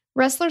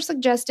 Ressler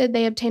suggested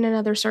they obtain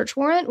another search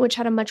warrant, which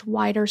had a much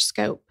wider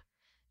scope.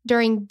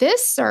 During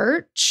this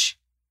search,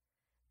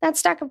 that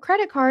stack of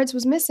credit cards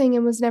was missing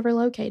and was never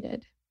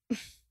located.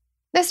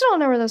 They still don't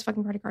know where those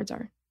fucking credit cards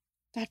are.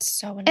 That's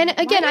so annoying. And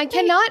again, I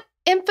cannot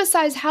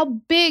emphasize how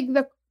big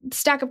the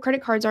stack of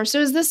credit cards are. So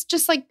is this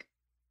just like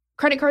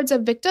credit cards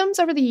of victims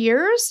over the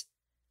years?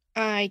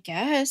 I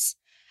guess.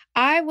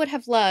 I would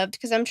have loved,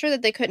 because I'm sure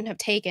that they couldn't have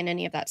taken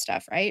any of that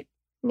stuff, right?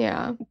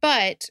 Yeah.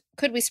 But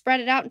could we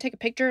spread it out and take a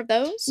picture of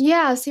those?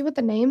 Yeah, see what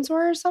the names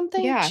were or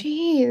something? Yeah.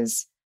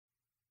 Jeez.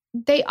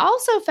 They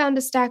also found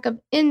a stack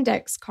of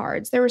index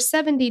cards. There were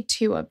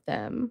 72 of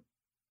them.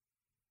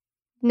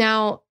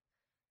 Now,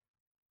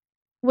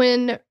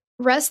 when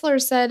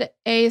Ressler said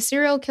a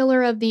serial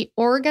killer of the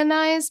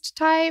organized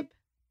type,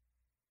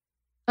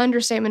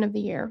 understatement of the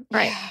year.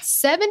 Right. Yeah.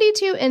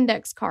 72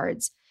 index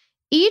cards.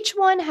 Each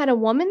one had a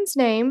woman's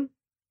name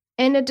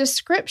and a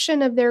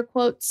description of their,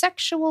 quote,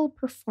 sexual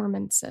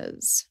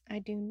performances. I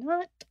do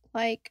not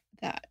like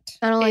that.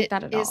 I don't like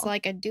that at all. It is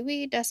like a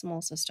Dewey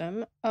Decimal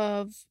System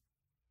of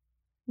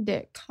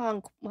Dick.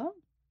 well,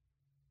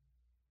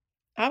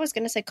 I was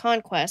going to say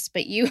conquest,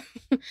 but you...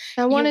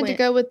 I wanted to went-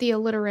 go with the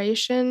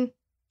alliteration.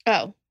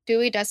 Oh,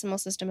 Dewey Decimal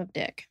System of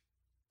dick.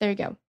 There you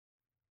go.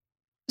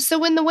 So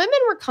when the women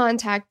were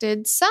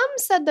contacted, some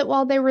said that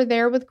while they were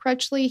there with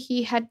Crutchley,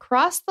 he had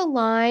crossed the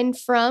line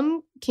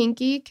from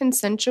kinky,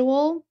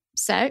 consensual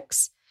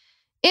sex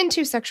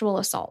into sexual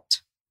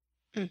assault.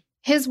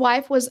 His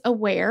wife was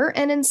aware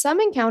and in some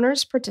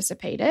encounters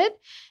participated,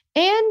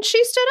 and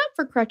she stood up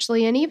for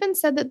Crutchley and even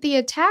said that the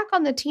attack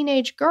on the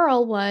teenage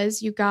girl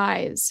was, you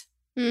guys.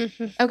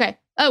 Okay.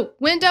 Oh,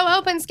 window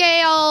open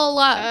scale.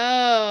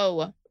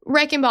 Oh.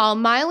 Wrecking Ball,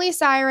 Miley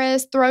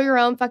Cyrus, throw your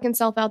own fucking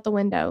self out the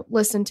window.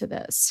 Listen to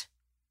this.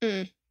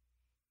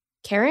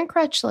 Karen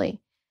Crutchley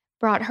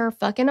brought her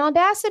fucking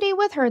audacity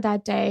with her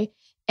that day.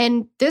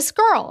 And this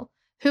girl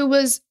who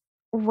was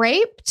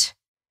raped,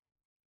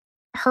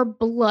 her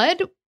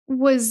blood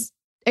was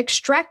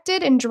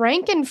extracted and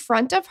drank in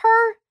front of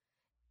her.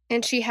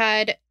 And she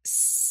had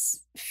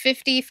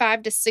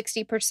 55 to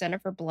 60%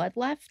 of her blood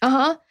left.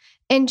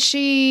 And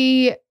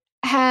she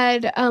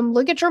had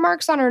ligature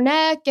marks on her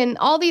neck and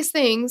all these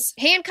things.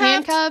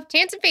 Handcuffed,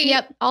 hands and feet.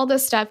 Yep, all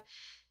this stuff.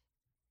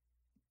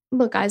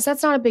 Look, guys,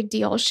 that's not a big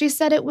deal. She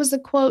said it was a,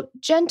 quote,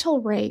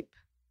 gentle rape,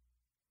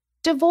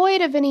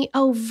 devoid of any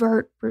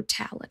overt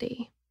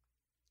brutality.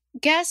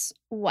 Guess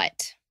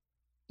what?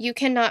 You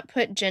cannot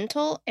put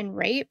gentle and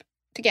rape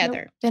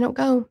together. Nope, they don't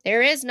go.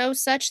 There is no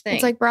such thing.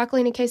 It's like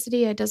broccoli in a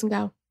quesadilla. It doesn't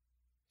go.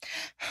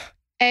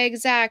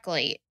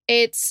 Exactly.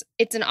 It's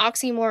an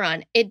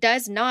oxymoron. It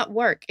does not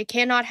work. It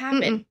cannot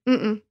happen.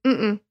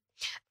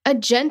 A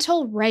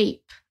gentle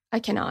rape. I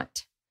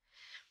cannot.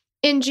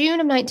 In June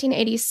of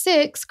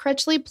 1986,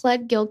 Crutchley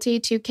pled guilty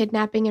to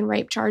kidnapping and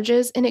rape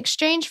charges in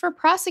exchange for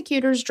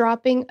prosecutors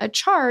dropping a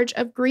charge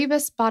of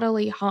grievous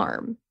bodily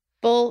harm.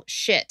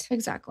 Bullshit.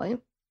 Exactly.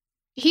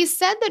 He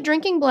said that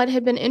drinking blood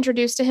had been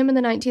introduced to him in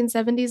the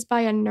 1970s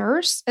by a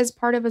nurse as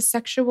part of a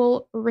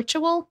sexual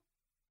ritual.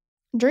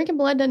 Drinking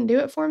blood doesn't do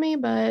it for me,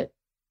 but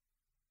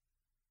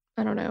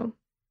I don't know.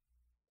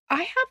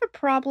 I have a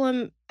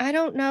problem. I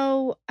don't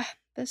know.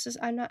 I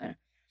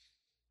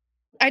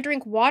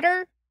drink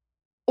water,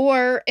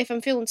 or if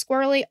I'm feeling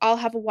squirrely, I'll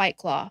have a White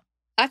Claw.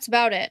 That's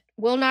about it.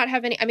 Will not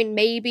have any,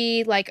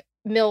 maybe like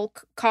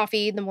milk,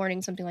 coffee in the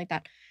morning, something like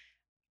that.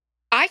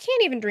 I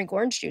can't even drink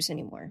orange juice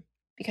anymore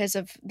because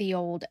of the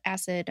old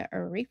acid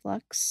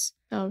reflux.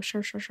 Oh,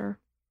 sure.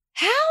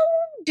 How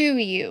do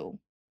you?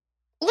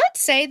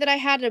 Let's say that I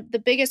had the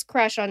biggest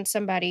crush on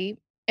somebody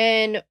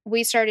and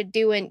we started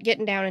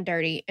getting down and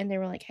dirty, and they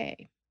were like, hey,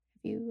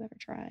 have you ever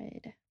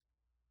tried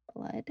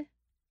blood?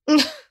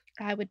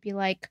 I would be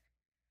like,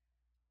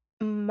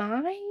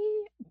 my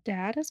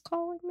dad is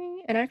calling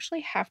me and I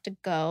actually have to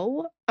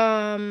go.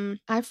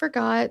 I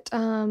forgot.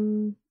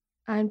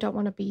 I don't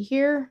want to be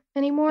here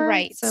anymore.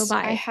 Right. So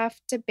bye. I have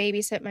to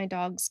babysit my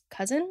dog's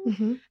cousin.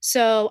 Mm-hmm.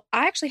 So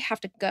I actually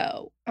have to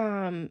go.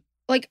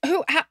 Like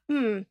who?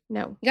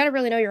 No. You got to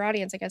really know your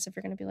audience, I guess, if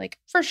you're going to be like,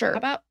 for sure. How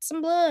about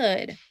some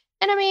blood?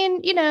 And I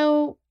mean,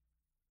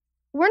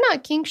 we're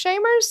not kink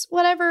shamers,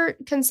 whatever.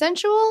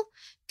 Consensual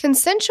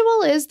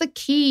is the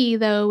key,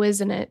 though,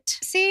 isn't it?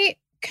 See,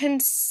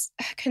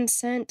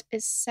 consent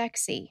is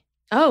sexy.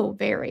 Oh,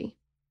 very.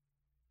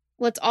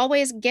 Let's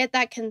always get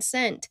that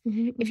consent.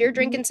 If you're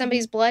drinking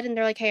somebody's blood and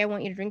they're like, hey, I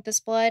want you to drink this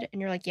blood. And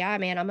you're like, yeah,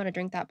 man, I'm going to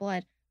drink that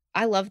blood.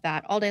 I love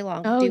that all day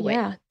long. Oh, Do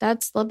yeah.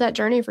 Love that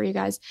journey for you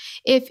guys.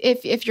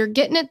 If you're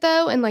getting it,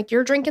 though, and like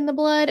you're drinking the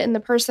blood and the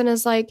person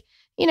is like,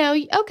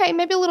 okay,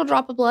 maybe a little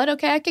drop of blood.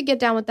 Okay, I could get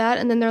down with that.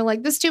 And then they're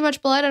like, this is too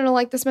much blood. I don't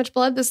like this much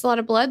blood. This is a lot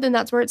of blood. Then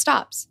that's where it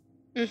stops.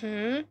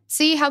 Mm-hmm.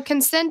 See how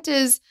consent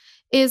is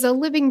a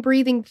living,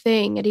 breathing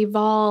thing. It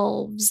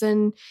evolves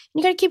and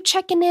you got to keep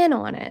checking in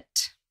on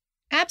it.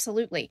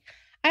 Absolutely.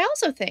 I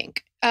also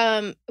think,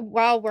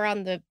 while we're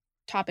on the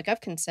topic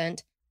of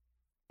consent,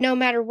 no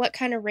matter what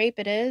kind of rape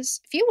it is,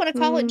 if you want to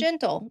call it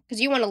gentle, because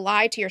you want to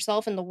lie to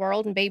yourself and the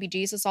world and baby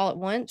Jesus all at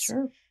once,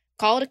 sure.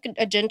 Call it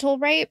a gentle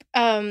rape.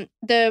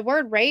 The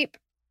word rape,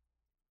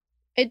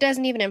 it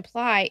doesn't even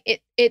imply.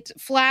 It's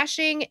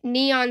flashing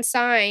neon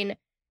sign,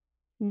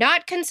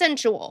 not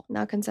consensual.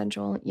 Not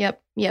consensual.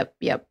 Yep.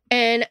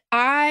 And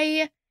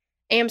I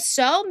am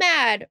so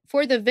mad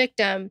for the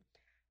victim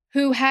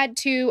who had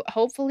to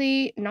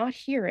hopefully not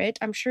hear it.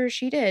 I'm sure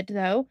she did,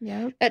 though.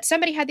 Yeah. That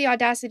somebody had the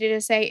audacity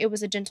to say it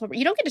was a gentle.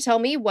 You don't get to tell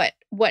me what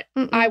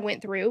I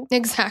went through.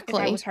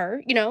 Exactly. If I was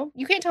her,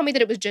 you can't tell me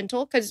that it was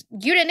gentle because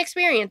you didn't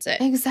experience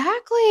it.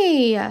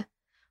 Exactly.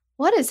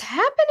 What is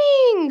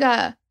happening?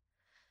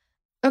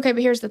 Okay,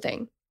 but here's the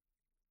thing.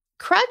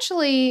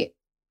 Crutchley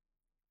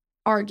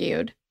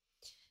argued,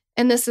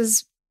 and this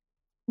is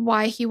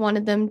why he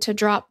wanted them to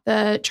drop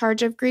the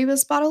charge of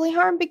grievous bodily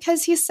harm,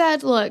 because he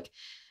said, look,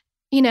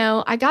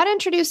 I got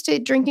introduced to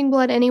drinking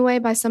blood anyway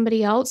by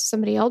somebody else.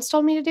 Somebody else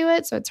told me to do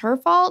it, so it's her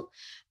fault.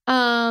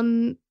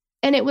 And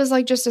it was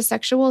like just a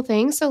sexual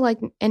thing, so like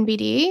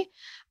NBD.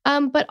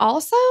 But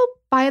also,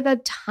 by the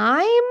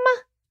time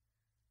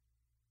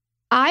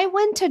I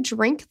went to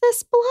drink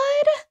this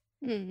blood,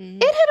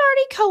 it had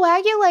already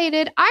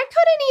coagulated. I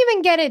couldn't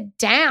even get it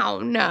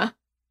down.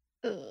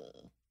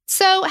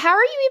 So how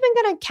are you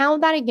even going to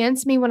count that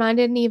against me when I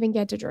didn't even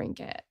get to drink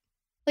it?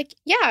 Like,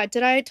 yeah,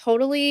 did I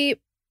totally...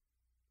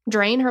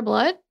 drain her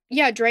blood?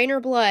 Yeah, drain her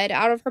blood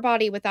out of her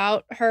body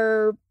without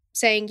her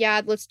saying,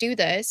 yeah, let's do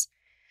this.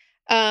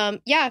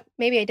 Yeah,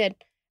 maybe I did.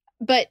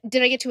 But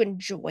did I get to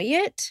enjoy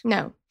it?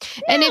 No.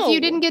 And if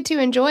you didn't get to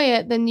enjoy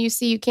it, then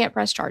you can't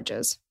press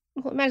charges.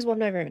 Well, it might as well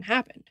never even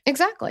happened.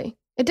 Exactly.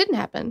 It didn't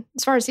happen,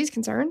 as far as he's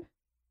concerned.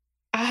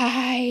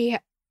 I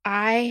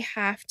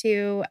have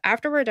to,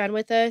 after we're done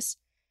with this,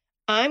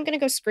 I'm going to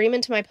go scream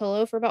into my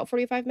pillow for about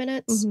 45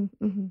 minutes.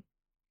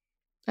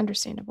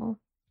 Understandable.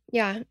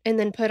 Yeah, and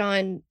then put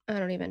on, I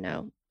don't even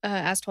know,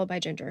 As Told by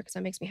Ginger, because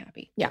that makes me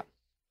happy. Yeah.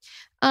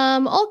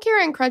 Old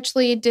Karen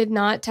Crutchley did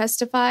not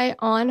testify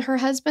on her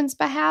husband's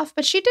behalf,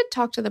 but she did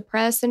talk to the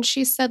press, and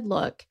she said,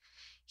 look,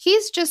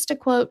 he's just a,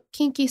 quote,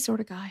 kinky sort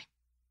of guy.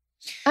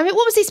 I mean,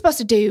 what was he supposed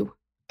to do?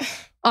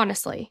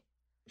 Honestly.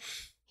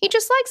 He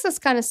just likes this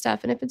kind of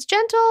stuff, and if it's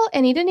gentle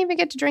and he didn't even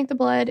get to drink the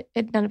blood,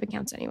 none of it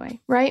counts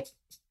anyway, right?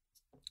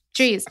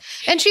 Jeez.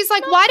 And she's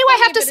like, Not why do I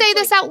funny, have to but say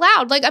it's this like- out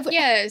loud? Like,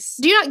 Yes.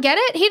 do you not get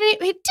it? He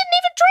didn't even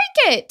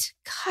drink it.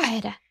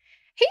 God.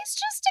 He's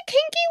just a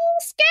kinky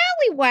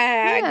little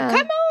scallywag. Yeah.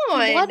 Come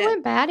The blood on.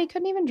 went bad. He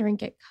couldn't even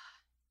drink it.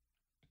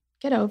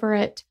 Get over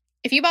it.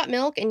 If you bought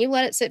milk and you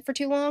let it sit for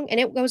too long and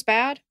it goes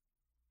bad,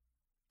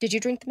 did you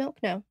drink the milk?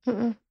 No.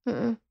 Mm-mm,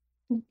 mm-mm.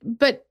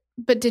 But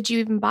did you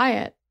even buy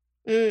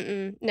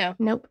it? No.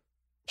 Nope.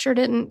 Sure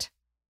didn't.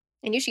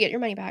 And you should get your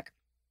money back.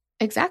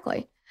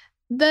 Exactly.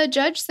 The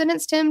judge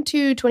sentenced him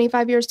to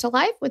 25 years to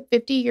life with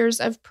 50 years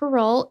of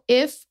parole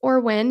if or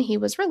when he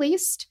was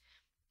released.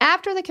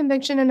 After the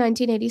conviction in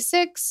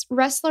 1986,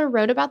 Ressler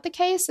wrote about the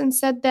case and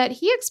said that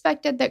he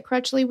expected that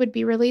Crutchley would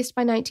be released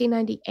by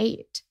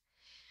 1998.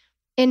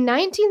 In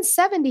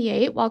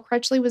 1978, while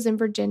Crutchley was in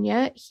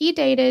Virginia, he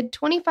dated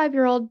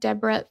 25-year-old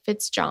Deborah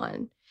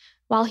Fitzjohn.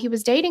 While he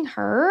was dating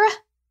her,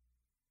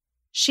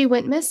 she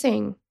went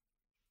missing.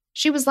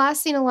 She was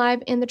last seen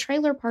alive in the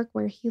trailer park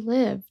where he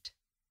lived.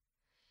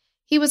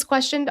 He was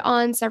questioned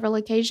on several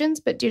occasions,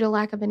 but due to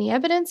lack of any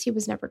evidence, he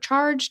was never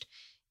charged,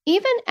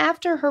 even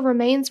after her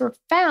remains were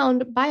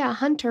found by a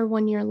hunter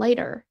 1 year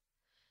later.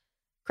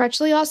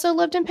 Crutchley also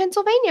lived in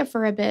Pennsylvania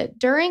for a bit,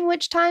 during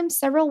which time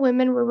several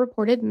women were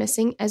reported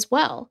missing as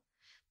well.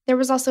 There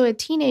was also a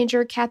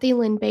teenager, Kathy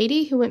Lynn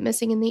Beatty, who went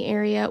missing in the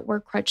area where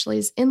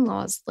Crutchley's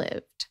in-laws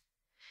lived.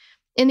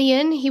 In the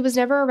end, he was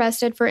never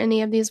arrested for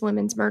any of these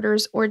women's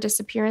murders or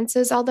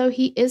disappearances, although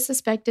he is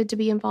suspected to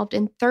be involved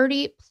in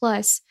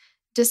 30-plus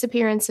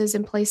disappearances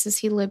in places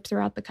he lived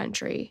throughout the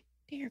country.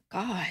 Dear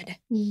God.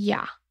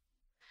 Yeah.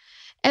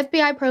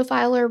 FBI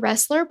profiler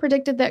Ressler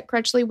predicted that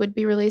Crutchley would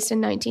be released in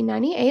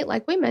 1998,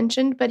 like we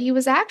mentioned, but he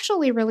was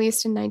actually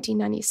released in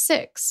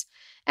 1996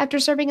 after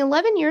serving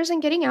 11 years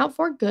and getting out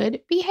for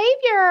good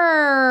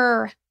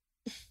behavior.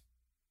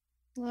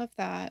 Love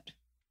that.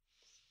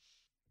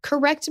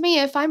 Correct me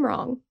if I'm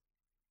wrong,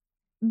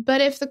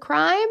 but if the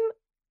crime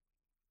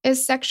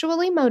is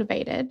sexually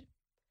motivated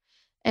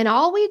and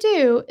all we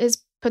do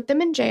is put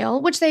them in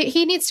jail, which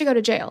he needs to go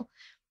to jail.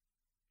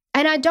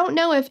 And I don't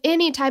know if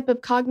any type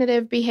of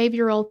cognitive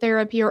behavioral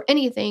therapy or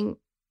anything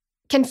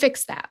can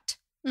fix that.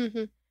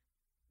 Mm-hmm.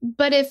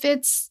 But if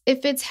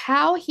it's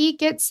how he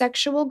gets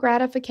sexual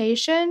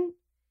gratification,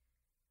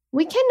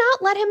 we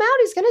cannot let him out.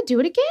 He's going to do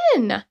it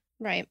again.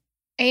 Right.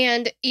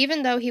 And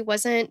even though he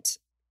wasn't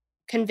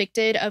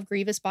convicted of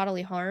grievous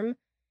bodily harm,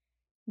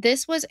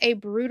 this was a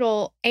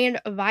brutal and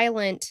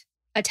violent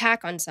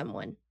attack on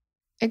someone.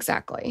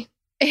 Exactly.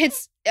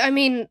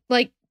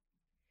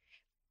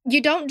 You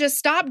don't just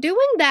stop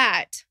doing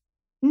that.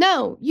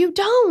 No, you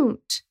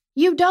don't.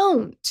 You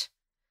don't.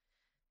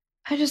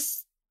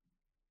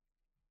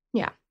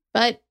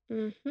 But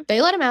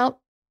they let him out.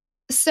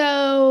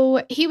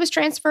 So he was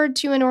transferred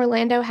to an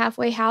Orlando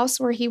halfway house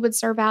where he would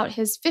serve out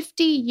his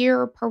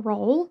 50-year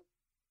parole.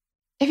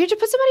 If you have to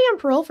put somebody on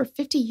parole for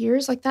 50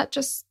 years, like that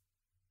just,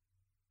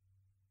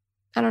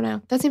 I don't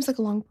know. That seems like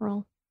a long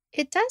parole.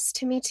 It does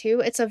to me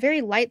too. It's a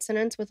very light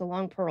sentence with a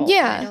long parole.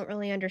 Yeah. I don't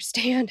really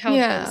understand how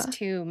those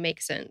two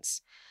make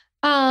sense.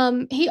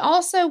 He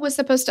also was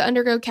supposed to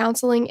undergo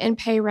counseling and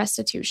pay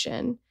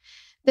restitution.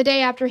 The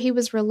day after he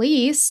was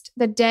released,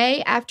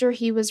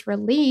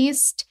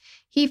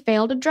 he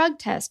failed a drug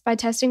test by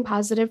testing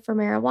positive for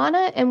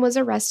marijuana and was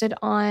arrested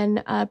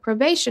on a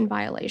probation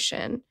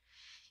violation.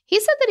 He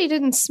said that he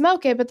didn't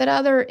smoke it, but that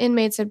other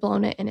inmates had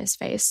blown it in his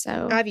face.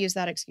 So I've used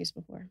that excuse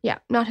before. Yeah,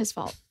 not his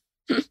fault.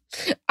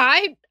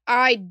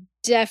 I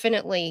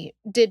definitely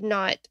did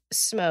not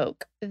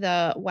smoke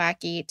the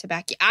wacky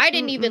tobacco. I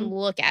didn't even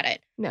look at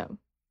it. No.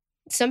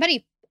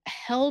 Somebody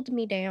held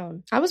me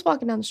down. I was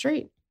walking down the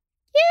street.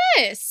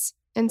 Yes.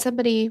 And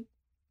somebody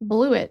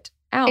blew it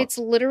out. It's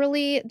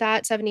literally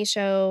that 70s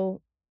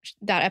show,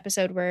 that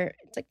episode where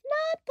it's like,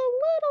 not the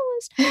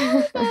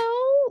littlest hobo.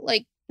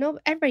 Like, no,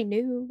 everybody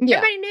knew. Yeah.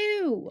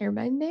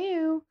 Everybody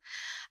knew.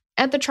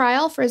 At the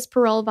trial for his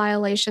parole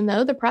violation,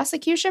 though, the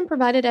prosecution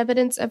provided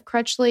evidence of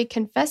Crutchley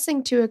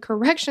confessing to a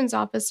corrections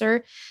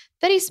officer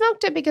that he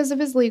smoked it because of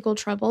his legal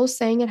troubles,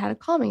 saying it had a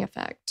calming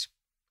effect.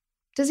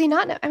 Does he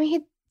not know? I mean,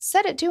 he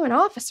said it to an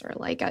officer.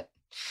 Like, I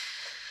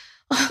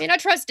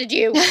trusted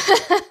you. You were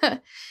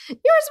supposed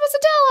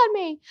to tell on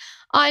me.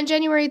 On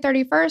January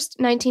 31st,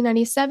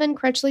 1997,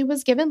 Crutchley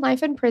was given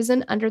life in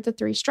prison under the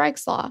 3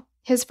 strikes law.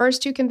 His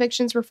first 2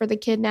 convictions were for the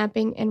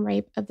kidnapping and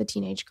rape of the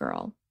teenage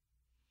girl.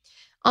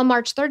 On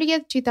March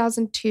 30th,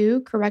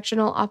 2002,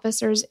 correctional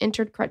officers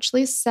entered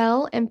Crutchley's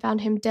cell and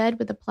found him dead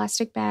with a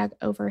plastic bag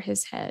over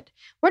his head.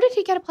 Where did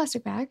he get a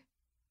plastic bag?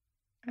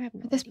 I have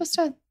no Are they idea. supposed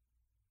to?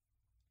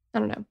 I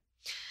don't know.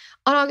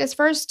 On August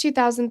 1st,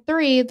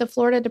 2003, the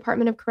Florida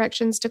Department of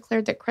Corrections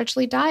declared that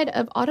Crutchley died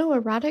of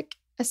autoerotic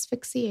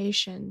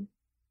asphyxiation.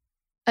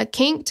 A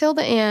kink till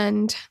the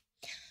end.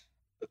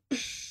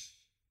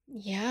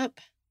 Yep.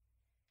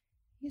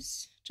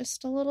 He's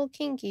just a little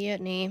kinky,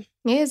 isn't he?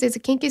 He is. He's a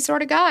kinky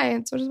sort of guy.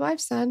 That's what his wife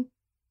said.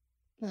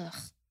 Ugh.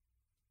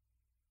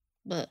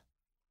 But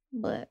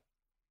But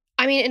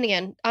I mean, and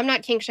again, I'm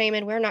not kink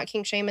shaming. We're not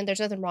kink shaming. There's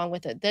nothing wrong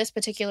with it. This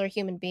particular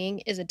human being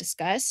is a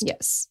disgust.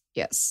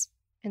 yes.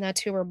 And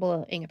that's who we're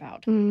bullying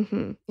about.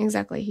 Mm-hmm.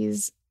 Exactly.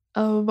 He's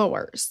the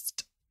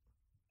worst.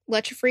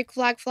 Let your freak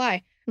flag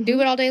fly.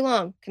 Do it all day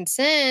long.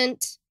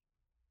 Consent.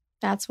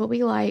 That's what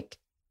we like.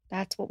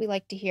 That's what we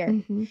like to hear.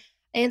 Mm-hmm.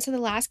 And so the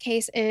last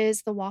case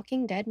is The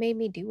Walking Dead Made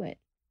Me Do It.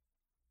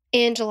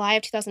 In July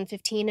of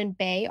 2015 in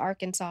Bay,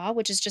 Arkansas,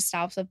 which is just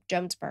south of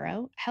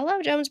Jonesboro.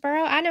 Hello,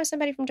 Jonesboro. I know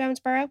somebody from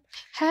Jonesboro.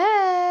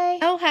 Hey.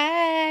 Oh,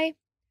 hey.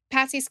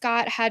 Patsy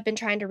Scott had been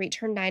trying to reach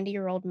her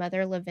 90-year-old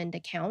mother,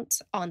 Lavinda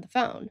Counts, on the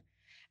phone.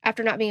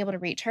 After not being able to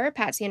reach her,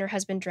 Patsy and her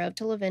husband drove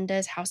to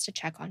Lavinda's house to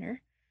check on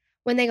her.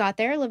 When they got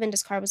there,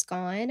 Lavinda's car was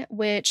gone,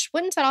 which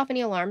wouldn't set off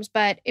any alarms,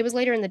 but it was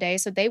later in the day,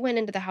 so they went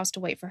into the house to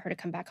wait for her to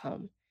come back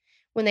home.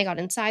 When they got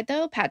inside,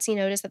 though, Patsy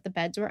noticed that the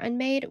beds were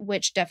unmade,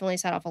 which definitely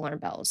set off alarm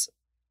bells.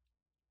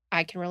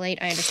 I can relate.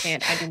 I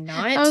understand. I do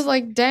not. I was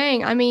like,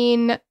 dang. I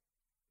mean,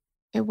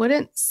 it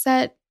wouldn't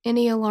set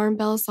any alarm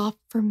bells off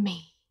for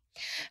me.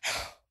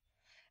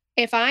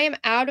 If I am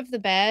out of the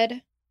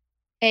bed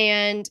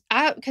and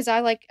I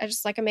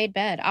just like a made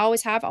bed. I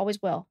always have, always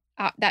will.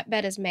 That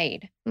bed is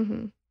made.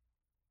 Mm-hmm.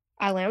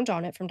 I lounge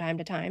on it from time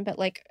to time, but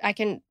like I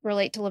can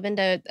relate to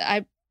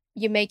Lavinda.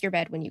 You make your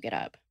bed when you get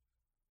up.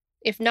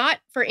 If not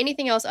for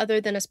anything else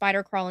other than a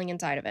spider crawling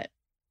inside of it.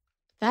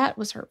 That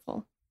was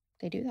hurtful.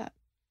 They do that.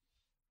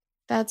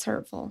 That's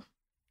hurtful.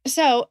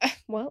 So,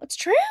 well, it's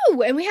true.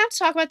 And we have to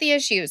talk about the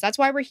issues. That's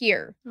why we're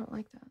here. I don't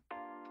like that.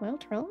 Well,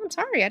 Terrell, I'm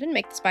sorry. I didn't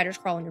make the spiders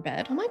crawl in your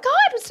bed. Oh my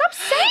God, stop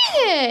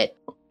saying it.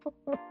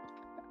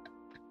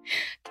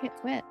 Can't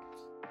quit.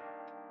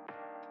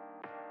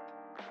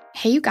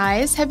 Hey, you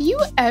guys, have you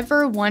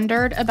ever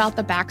wondered about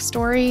the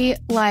backstory,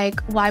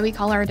 like why we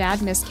call our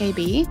dad Miss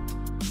KB?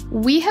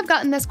 We have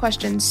gotten this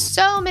question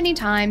so many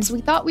times, we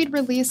thought we'd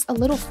release a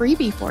little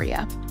freebie for you.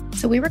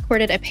 So we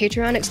recorded a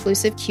Patreon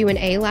exclusive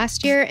Q&A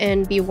last year,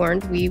 and be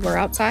warned, we were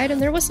outside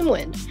and there was some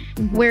wind,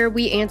 where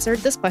we answered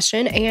this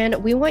question, and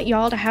we want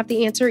y'all to have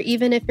the answer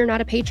even if you're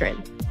not a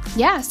patron.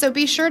 Yeah, so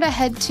be sure to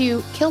head to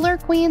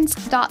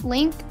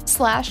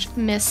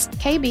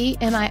killerqueens.link/misskb,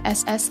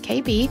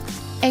 MISSKB,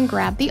 and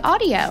grab the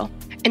audio.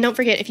 And don't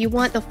forget, if you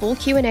want the full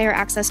Q&A or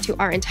access to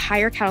our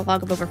entire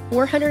catalog of over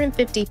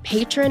 450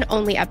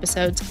 patron-only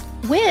episodes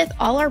with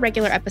all our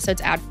regular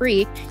episodes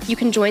ad-free, you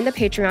can join the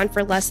Patreon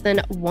for less than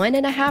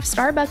 1.5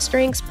 Starbucks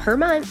drinks per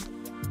month.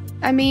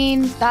 I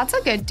mean, that's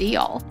a good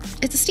deal.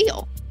 It's a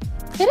steal.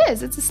 It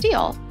is. It's a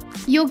steal.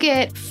 You'll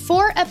get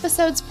 4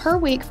 episodes per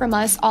week from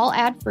us, all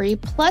ad-free,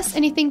 plus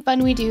anything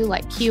fun we do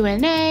like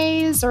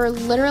Q&As or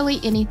literally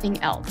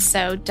anything else.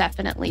 So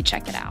definitely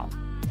check it out.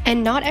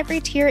 And not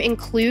every tier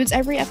includes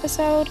every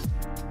episode.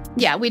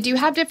 Yeah, we do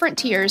have different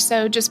tiers,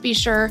 so just be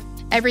sure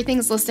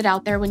everything's listed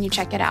out there when you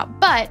check it out.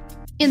 But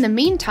in the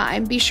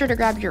meantime, be sure to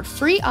grab your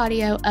free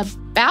audio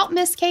about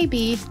Miss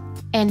KB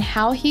and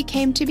how he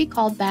came to be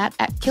called that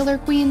at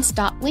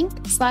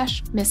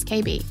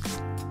killerqueens.link/misskb.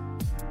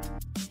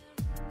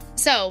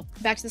 So,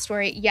 back to the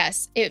story.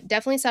 Yes, it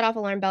definitely set off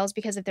alarm bells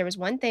because if there was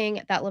one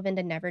thing that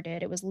Lavinda never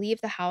did, it was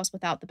leave the house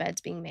without the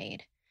beds being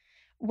made.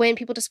 When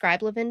people describe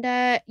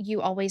Lavinda, you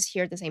always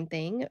hear the same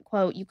thing.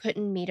 Quote, you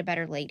couldn't meet a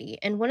better lady.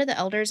 And one of the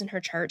elders in her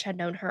church had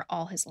known her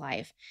all his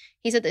life.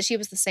 He said that she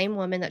was the same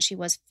woman that she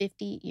was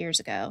 50 years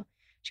ago.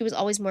 She was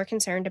always more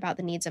concerned about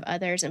the needs of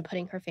others and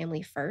putting her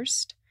family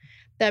first.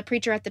 The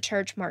preacher at the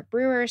church, Mark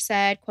Brewer,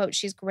 said, quote,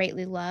 she's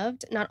greatly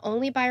loved, not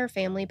only by her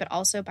family, but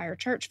also by her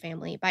church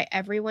family, by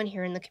everyone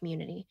here in the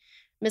community.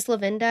 Miss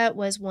Lavinda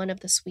was one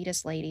of the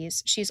sweetest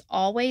ladies. Was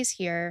always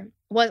here,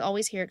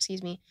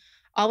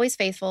 always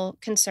faithful,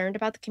 concerned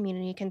about the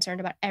community, concerned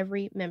about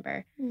every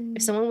member.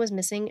 If someone was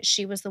missing,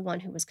 she was the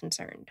one who was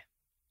concerned.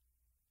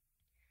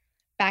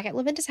 Back at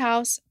Lavinda's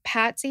house,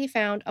 Patsy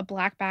found a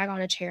black bag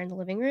on a chair in the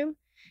living room.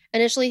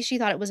 Initially, she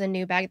thought it was a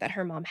new bag that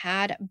her mom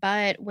had,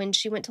 but when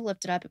she went to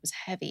lift it up, it was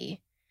heavy.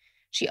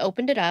 She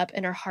opened it up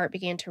and her heart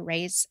began to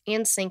race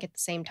and sink at the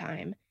same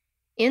time.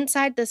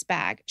 Inside this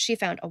bag, she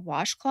found a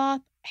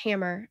washcloth,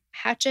 hammer,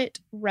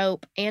 hatchet,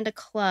 rope, and a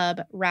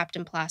club wrapped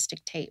in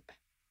plastic tape.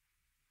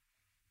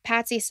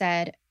 Patsy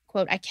said,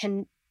 quote, I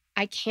can't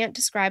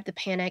describe the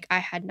panic I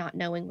had not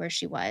knowing where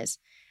she was.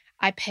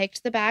 I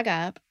picked the bag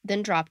up,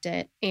 then dropped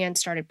it, and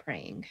started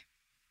praying.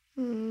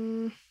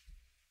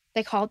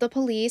 They called the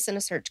police and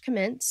a search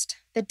commenced.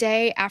 The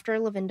day after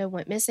Lavinda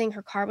went missing,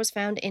 her car was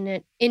found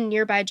in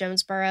nearby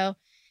Jonesboro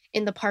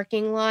in the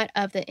parking lot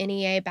of the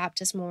NEA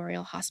Baptist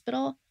Memorial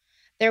Hospital.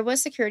 There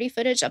was security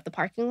footage of the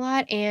parking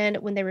lot, and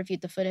when they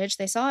reviewed the footage,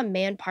 they saw a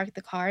man park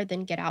the car,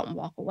 then get out and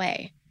walk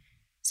away.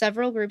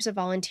 Several groups of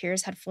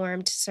volunteers had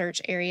formed to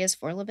search areas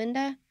for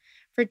Lavinda.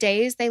 For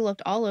days, they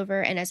looked all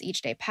over, and as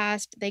each day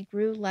passed, they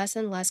grew less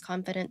and less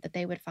confident that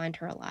they would find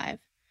her alive.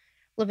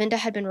 Lavinda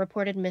had been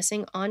reported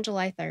missing on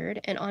July 3rd,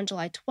 and on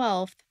July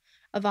 12th,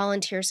 a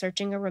volunteer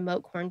searching a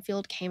remote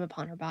cornfield came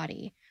upon her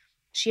body.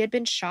 She had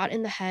been shot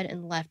in the head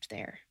and left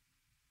there.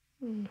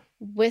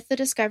 With the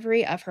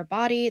discovery of her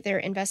body, their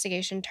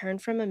investigation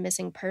turned from a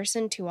missing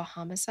person to a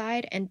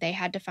homicide, and they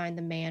had to find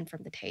the man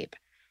from the tape.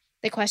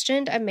 They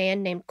questioned a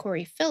man named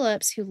Corey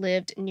Phillips who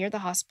lived near the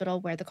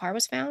hospital where the car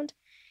was found.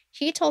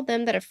 He told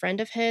them that a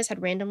friend of his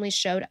had randomly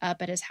showed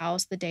up at his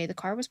house the day the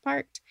car was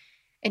parked.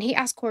 And he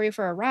asked Corey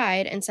for a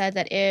ride and said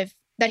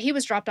that he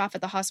was dropped off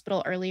at the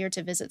hospital earlier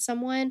to visit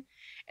someone.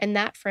 And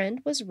that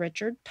friend was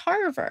Richard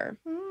Tarver.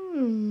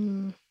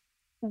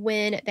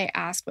 When they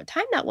asked what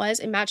time that was,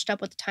 it matched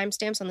up with the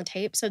timestamps on the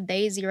tape, so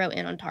they zero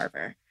in on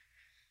Tarver.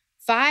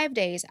 5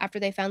 days after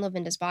they found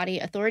Lavinda's body,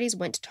 authorities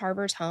went to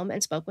Tarver's home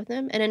and spoke with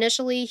him. And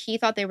initially, he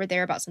thought they were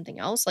there about something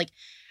else. Like,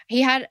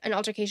 he had an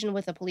altercation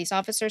with a police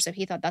officer, so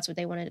he thought that's what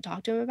they wanted to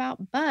talk to him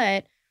about.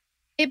 But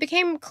it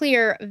became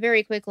clear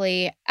very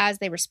quickly as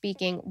they were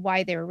speaking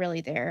why they were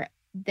really there.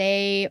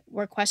 They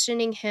were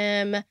questioning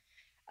him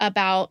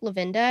about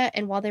Lavinda,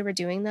 and while they were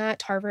doing that,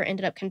 Tarver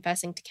ended up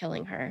confessing to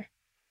killing her.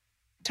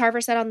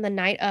 Tarver said on the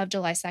night of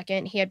July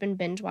 2nd, he had been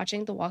binge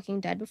watching The Walking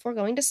Dead before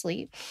going to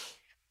sleep.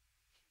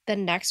 The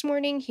next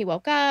morning, he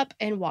woke up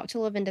and walked to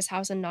Lavinda's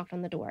house and knocked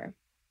on the door.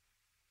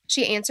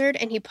 She answered,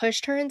 and he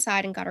pushed her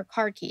inside and got her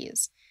car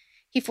keys.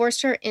 He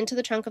forced her into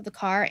the trunk of the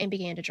car and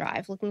began to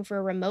drive, looking for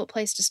a remote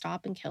place to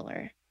stop and kill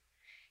her.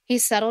 He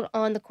settled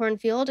on the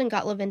cornfield and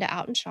got Lavinda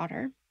out and shot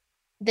her.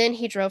 Then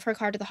he drove her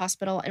car to the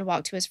hospital and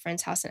walked to his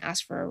friend's house and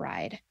asked for a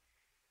ride.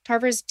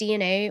 Tarver's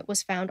DNA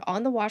was found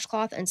on the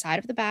washcloth inside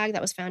of the bag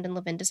that was found in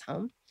Lavinda's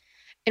home.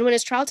 And when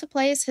his trial took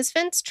place, his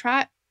fence...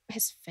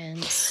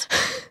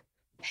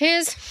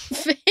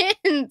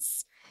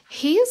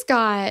 He's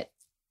got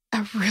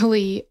a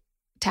really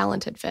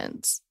talented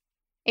fence.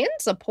 And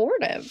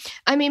supportive.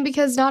 I mean,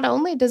 because not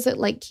only does it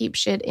like keep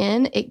shit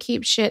in, it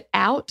keeps shit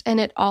out, and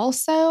it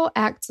also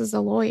acts as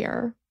a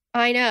lawyer.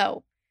 I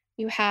know.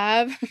 You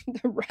have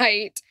the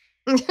right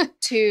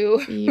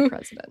to be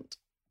president.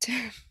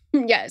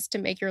 Yes, to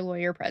make your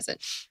lawyer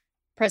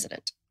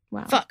president.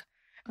 Wow. Fuck.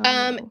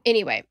 Oh.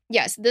 Anyway,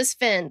 yes, this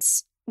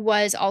fence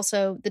was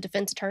also the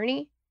defense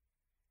attorney.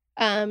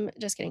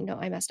 Just kidding. No,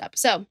 I messed up.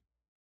 So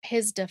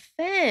his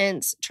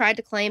defense tried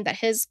to claim that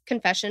his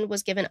confession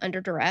was given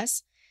under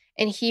duress,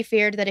 and he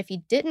feared that if he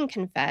didn't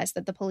confess,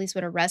 that the police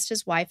would arrest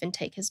his wife and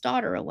take his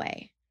daughter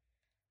away.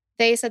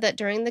 They said that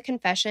during the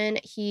confession,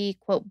 he,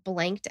 quote,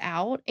 blanked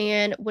out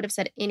and would have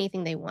said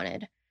anything they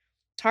wanted.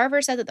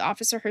 Tarver said that the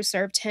officer who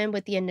served him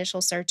with the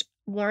initial search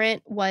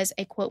warrant was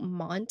a, quote,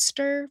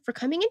 monster for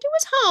coming into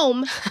his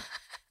home,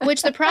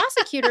 which the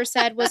prosecutor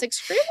said was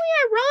extremely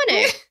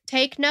ironic.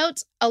 Take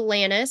notes,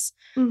 Alanis.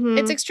 Mm-hmm.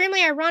 It's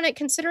extremely ironic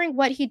considering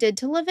what he did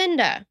to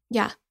Lavinda.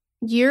 Yeah.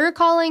 You're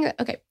calling...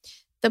 Okay.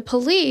 The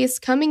police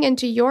coming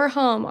into your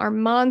home are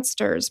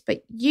monsters,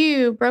 but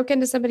you broke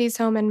into somebody's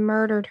home and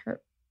murdered her.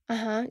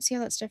 Uh-huh. See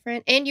how that's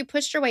different? And you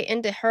pushed your way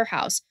into her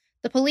house.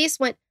 The police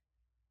went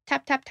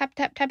tap, tap, tap,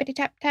 tap, tappity,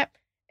 tap, tap.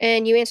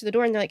 And you answer the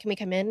door and they're like, can we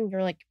come in? And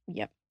you're like,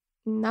 yep.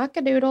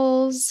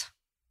 Knockadoodles.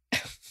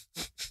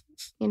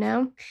 You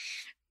know?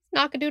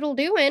 Knockadoodle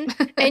doing.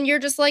 And you're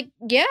just like,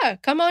 yeah,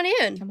 come on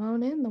in. Come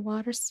on in. The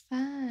water's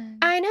fine.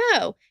 I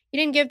know. You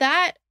didn't give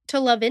that to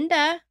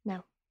Lavinda.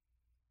 No.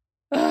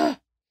 Ugh.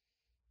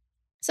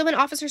 So when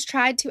officers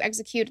tried to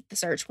execute the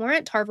search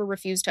warrant, Tarver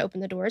refused to open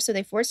the door, so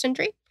they forced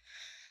entry.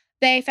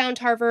 They found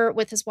Tarver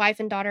with his wife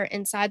and daughter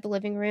inside the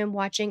living room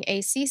watching on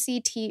a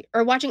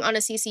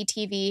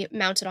CCTV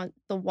mounted on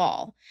the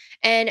wall.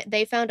 And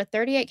they found a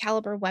 .38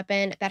 caliber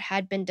weapon that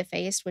had been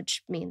defaced,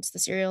 which means the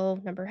serial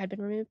number had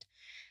been removed.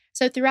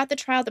 So throughout the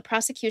trial, the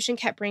prosecution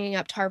kept bringing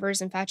up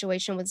Tarver's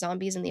infatuation with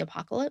zombies and the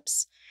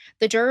apocalypse.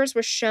 The jurors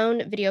were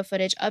shown video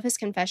footage of his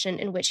confession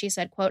in which he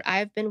said, quote, "I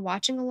have been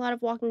watching a lot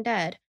of Walking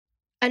Dead.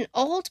 An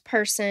old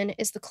person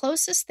is the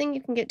closest thing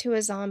you can get to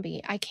a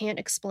zombie. I can't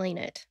explain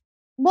it."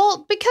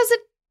 Well, because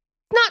it's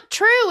not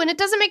true and it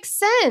doesn't make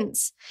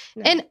sense.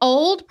 No. An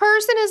old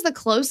person is the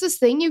closest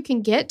thing you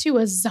can get to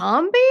a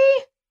zombie?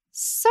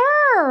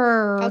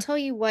 Sir. I'll tell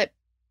you what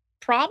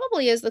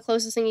probably is the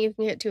closest thing you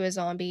can get to a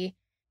zombie.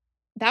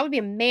 That would be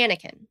a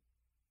mannequin.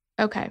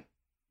 Okay.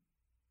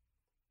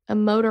 A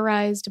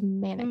motorized It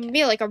mannequin. would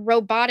be like a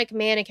robotic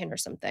mannequin or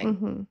something.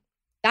 Mm-hmm.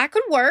 That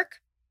could work.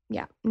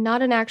 Yeah.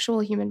 Not an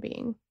actual human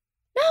being.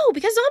 No,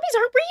 because zombies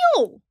aren't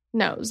real.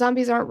 No,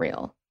 zombies aren't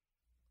real.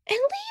 And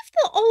leave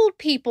the old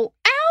people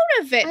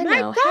out of it. I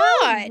My know,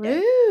 how God.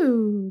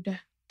 rude.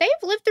 They've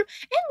lived through.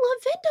 And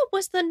Lavinda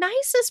was the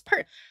nicest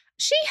person.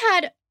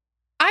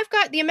 I've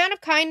got the amount of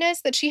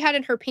kindness that she had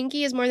in her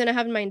pinky is more than I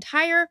have in my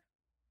entire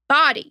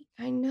body.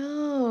 I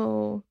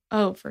know.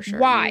 Oh, for sure.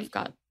 Why? You've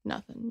got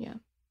nothing. Yeah.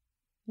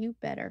 You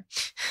better.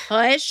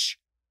 Hush.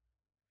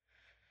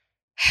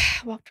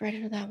 Walked right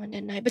into that one,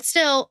 didn't I? But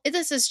still,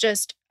 this is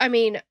just,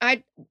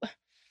 a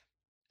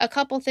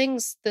couple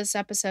things this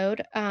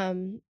episode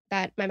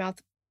that my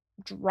mouth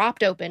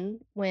dropped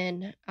open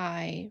when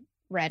I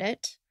read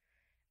it.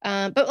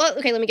 But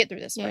okay, let me get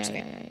through this first.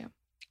 Yeah.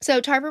 So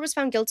Tarver was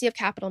found guilty of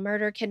capital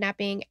murder,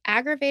 kidnapping,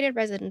 aggravated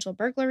residential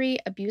burglary,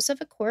 abuse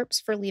of a corpse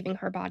for leaving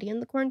her body in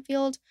the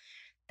cornfield,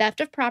 theft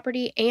of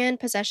property, and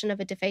possession of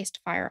a defaced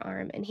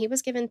firearm. And he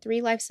was given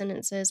 3 life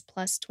sentences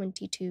plus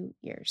 22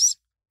 years.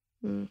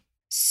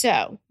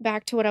 So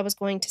back to what I was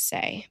going to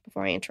say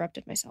before I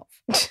interrupted myself.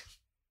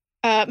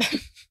 It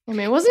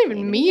wasn't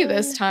even me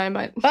this time.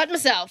 But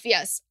myself,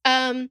 yes.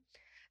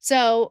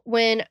 So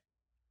when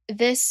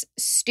this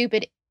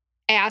stupid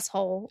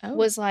asshole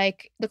was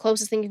like, the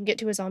closest thing you can get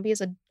to a zombie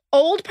is an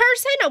old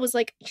person, I was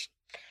like,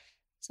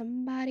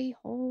 somebody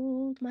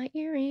hold my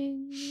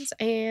earrings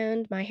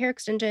and my hair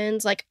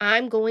extensions. Like,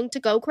 I'm going to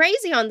go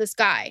crazy on this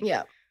guy.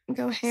 Yeah.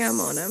 Go ham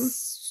on him.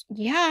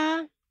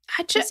 Yeah.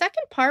 The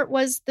second part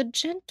was the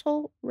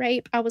gentle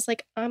rape. I was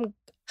like, I'm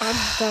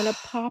gonna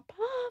pop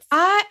off.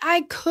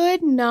 I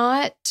could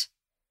not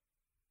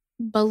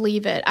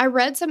believe it. I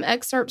read some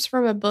excerpts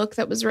from a book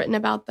that was written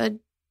about the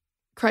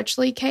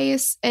Crutchley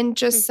case, and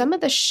just some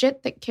of the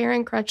shit that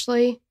Karen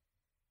Crutchley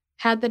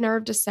had the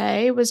nerve to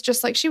say was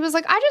just like, she was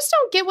like, I just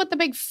don't get what the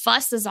big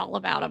fuss is all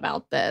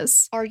about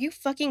this. Are you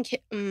fucking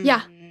kidding?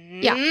 Yeah.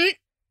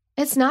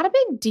 It's not a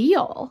big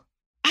deal.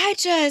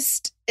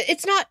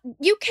 It's not,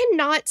 you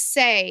cannot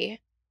say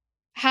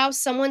how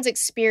someone's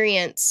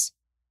experience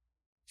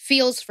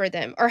feels for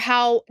them or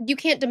how you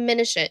can't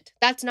diminish it.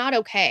 That's not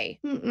okay.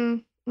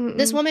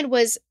 This woman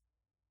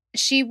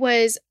she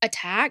was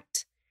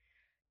attacked.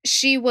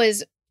 She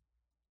was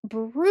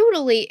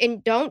brutally,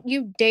 and don't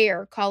you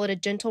dare call it a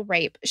gentle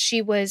rape.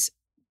 She was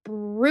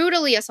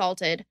brutally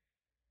assaulted.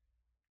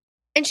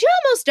 And she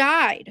almost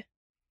died.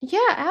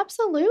 Yeah,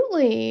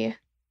 absolutely.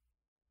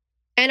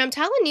 And I'm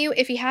telling you,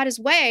 if he had his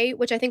way,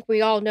 which I think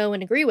we all know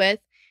and agree with,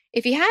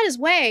 if he had his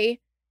way,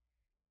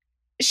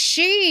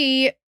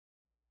 she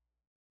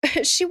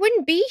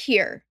wouldn't be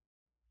here.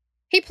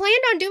 He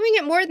planned on doing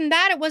it more than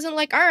that. It wasn't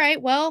like, all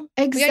right, well,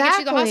 we gotta get you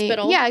to the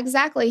hospital. Yeah,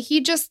 exactly. He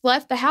just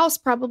left the house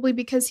probably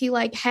because he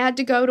had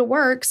to go to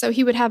work so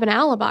he would have an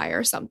alibi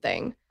or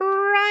something.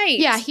 Right.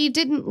 Yeah, he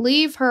didn't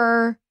leave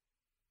her,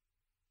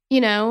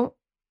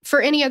 for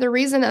any other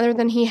reason other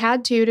than he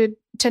had to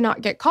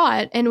not get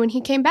caught. And when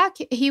he came back,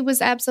 he was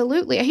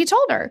he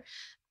told her,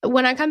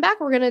 when I come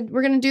back, we're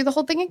gonna do the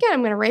whole thing again.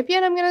 I'm gonna rape you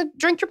and I'm gonna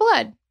drink your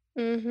blood.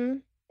 Mm-hmm.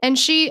 And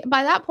she,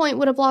 by that point,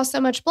 would have lost so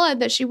much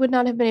blood that she would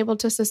not have been able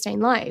to sustain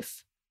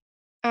life.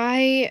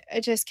 I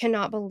just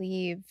cannot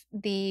believe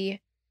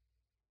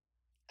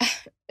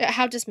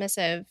how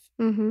dismissive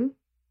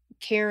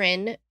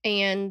Karen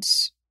and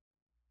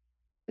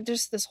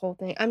just this whole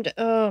thing.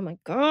 Oh my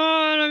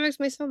God, that makes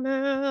me so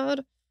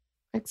mad.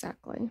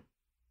 Exactly.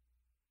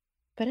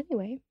 But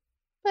anyway.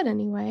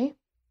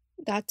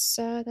 That's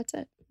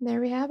it.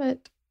 There we have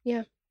it.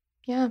 Yeah.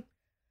 Yeah.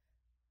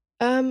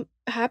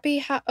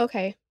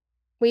 Okay.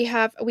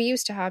 We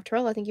used to have,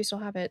 Terrell, I think you still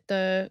have it,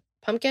 the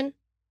pumpkin.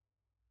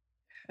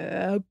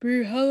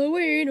 Happy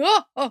Halloween.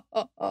 I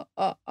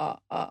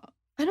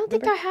don't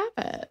think I have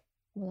it.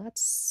 Well,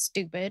 that's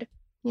stupid.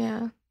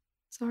 Yeah.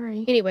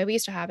 Sorry. Anyway, we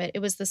used to have it. It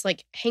was this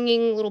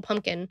hanging little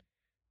pumpkin,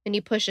 and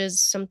he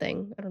pushes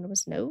something. I don't know,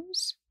 his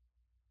nose?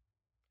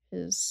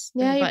 You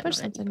push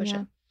something,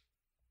 it.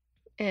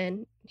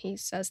 And he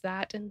says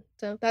that, and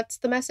so that's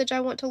the message I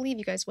want to leave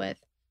you guys with.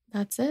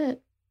 That's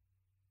it.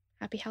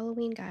 Happy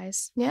Halloween,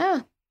 guys.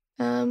 Yeah.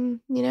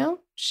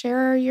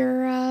 Share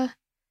your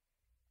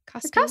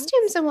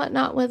costumes and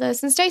whatnot with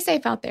us, and stay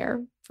safe out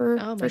there for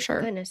sure.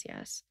 Oh my goodness,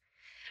 yes.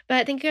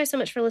 But thank you guys so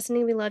much for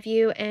listening. We love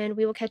you, and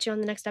we will catch you on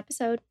the next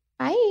episode.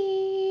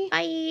 Bye.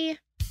 Bye.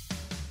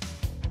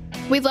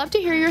 We'd love to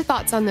hear your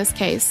thoughts on this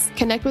case.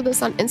 Connect with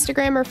us on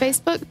Instagram or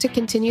Facebook to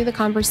continue the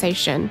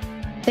conversation.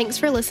 Thanks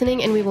for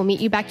listening, and we will meet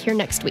you back here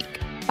next week.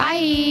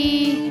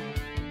 Bye.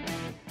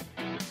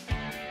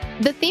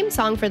 The theme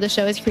song for the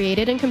show is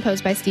created and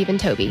composed by Stephen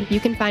Toby. You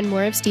can find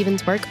more of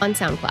Stephen's work on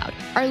SoundCloud.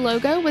 Our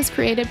logo was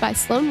created by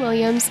Sloan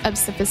Williams of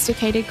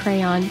Sophisticated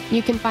Crayon.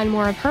 You can find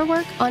more of her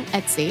work on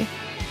Etsy.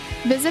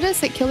 Visit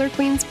us at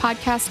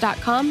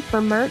KillerQueensPodcast.com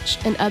for merch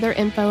and other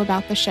info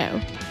about the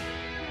show.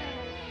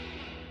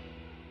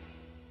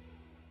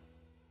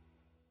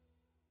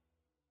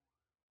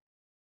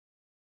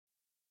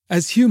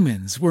 As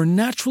humans, we're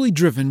naturally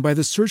driven by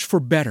the search for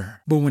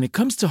better. But when it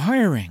comes to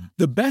hiring,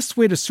 the best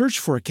way to search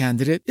for a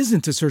candidate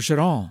isn't to search at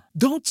all.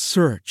 Don't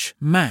search,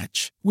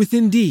 match with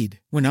Indeed.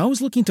 When I was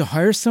looking to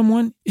hire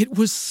someone, it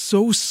was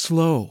so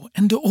slow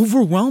and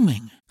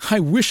overwhelming.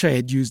 I wish I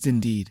had used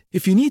Indeed.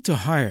 If you need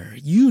to hire,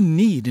 you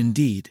need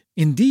Indeed.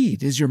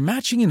 Indeed is your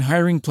matching and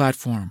hiring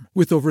platform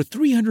with over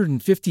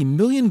 350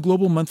 million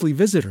global monthly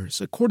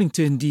visitors, according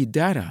to Indeed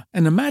data,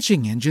 and a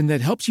matching engine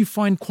that helps you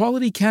find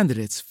quality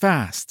candidates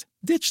fast.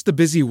 Ditch the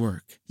busy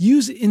work.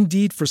 Use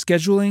Indeed for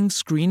scheduling,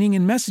 screening,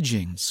 and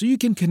messaging so you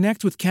can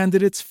connect with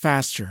candidates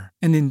faster.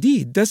 And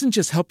Indeed doesn't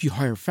just help you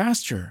hire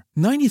faster.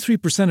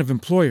 93% of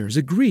employers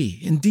agree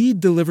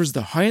Indeed delivers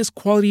the highest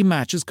quality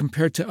matches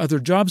compared to other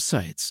job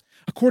sites,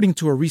 according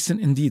to a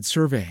recent Indeed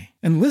survey.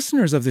 And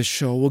listeners of this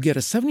show will get a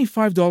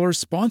 $75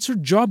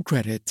 sponsored job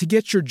credit to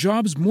get your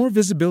jobs more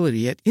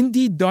visibility at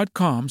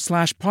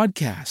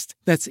Indeed.com/podcast.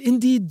 That's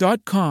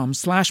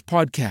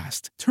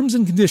Indeed.com/podcast. Terms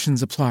and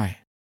conditions apply.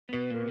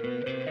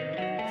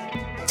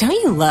 Don't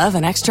you love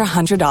an extra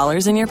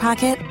 $100 in your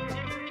pocket?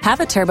 Have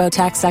a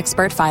TurboTax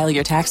expert file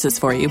your taxes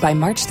for you by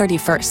March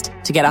 31st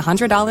to get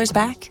 $100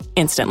 back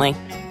instantly.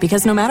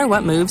 Because no matter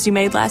what moves you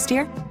made last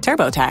year,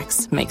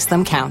 TurboTax makes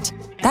them count.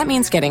 That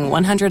means getting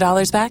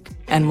 $100 back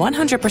and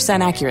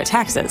 100% accurate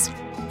taxes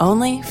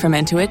Only from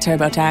Intuit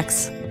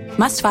TurboTax.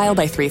 Must file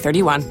by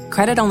 3/31.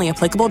 Credit only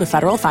applicable to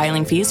federal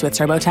filing fees with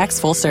TurboTax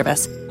full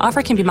service.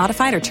 Offer can be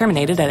modified or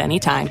terminated at any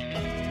time.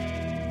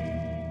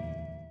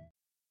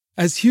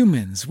 As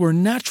humans, we're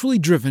naturally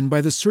driven by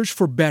the search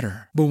for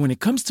better. But when it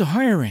comes to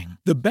hiring,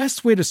 the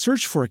best way to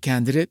search for a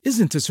candidate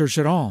isn't to search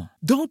at all.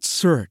 Don't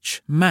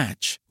search,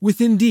 match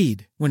with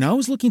Indeed. When I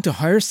was looking to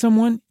hire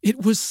someone,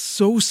 it was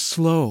so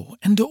slow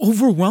and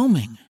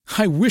overwhelming.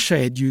 I wish I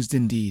had used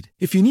Indeed.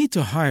 If you need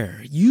to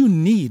hire, you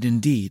need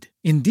Indeed.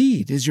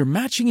 Indeed is your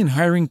matching and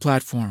hiring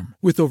platform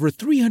with over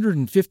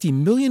 350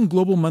 million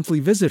global monthly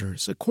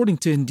visitors, according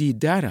to Indeed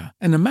data,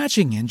 and a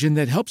matching engine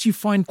that helps you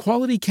find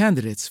quality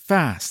candidates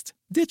fast.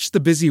 Ditch the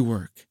busy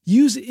work.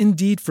 Use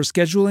Indeed for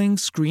scheduling,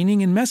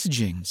 screening, and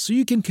messaging so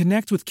you can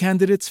connect with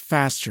candidates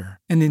faster.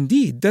 And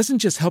Indeed doesn't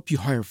just help you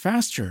hire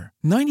faster.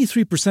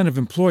 93% of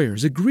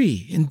employers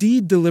agree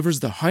Indeed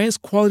delivers the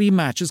highest quality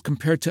matches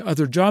compared to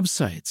other job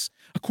sites,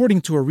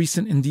 according to a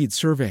recent Indeed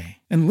survey.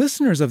 And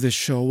listeners of this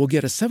show will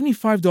get a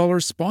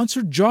 $75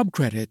 sponsored job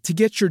credit to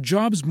get your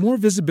jobs more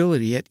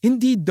visibility at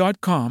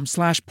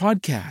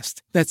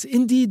Indeed.com/podcast. That's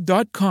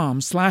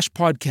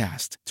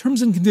Indeed.com/podcast.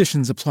 Terms and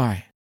conditions apply.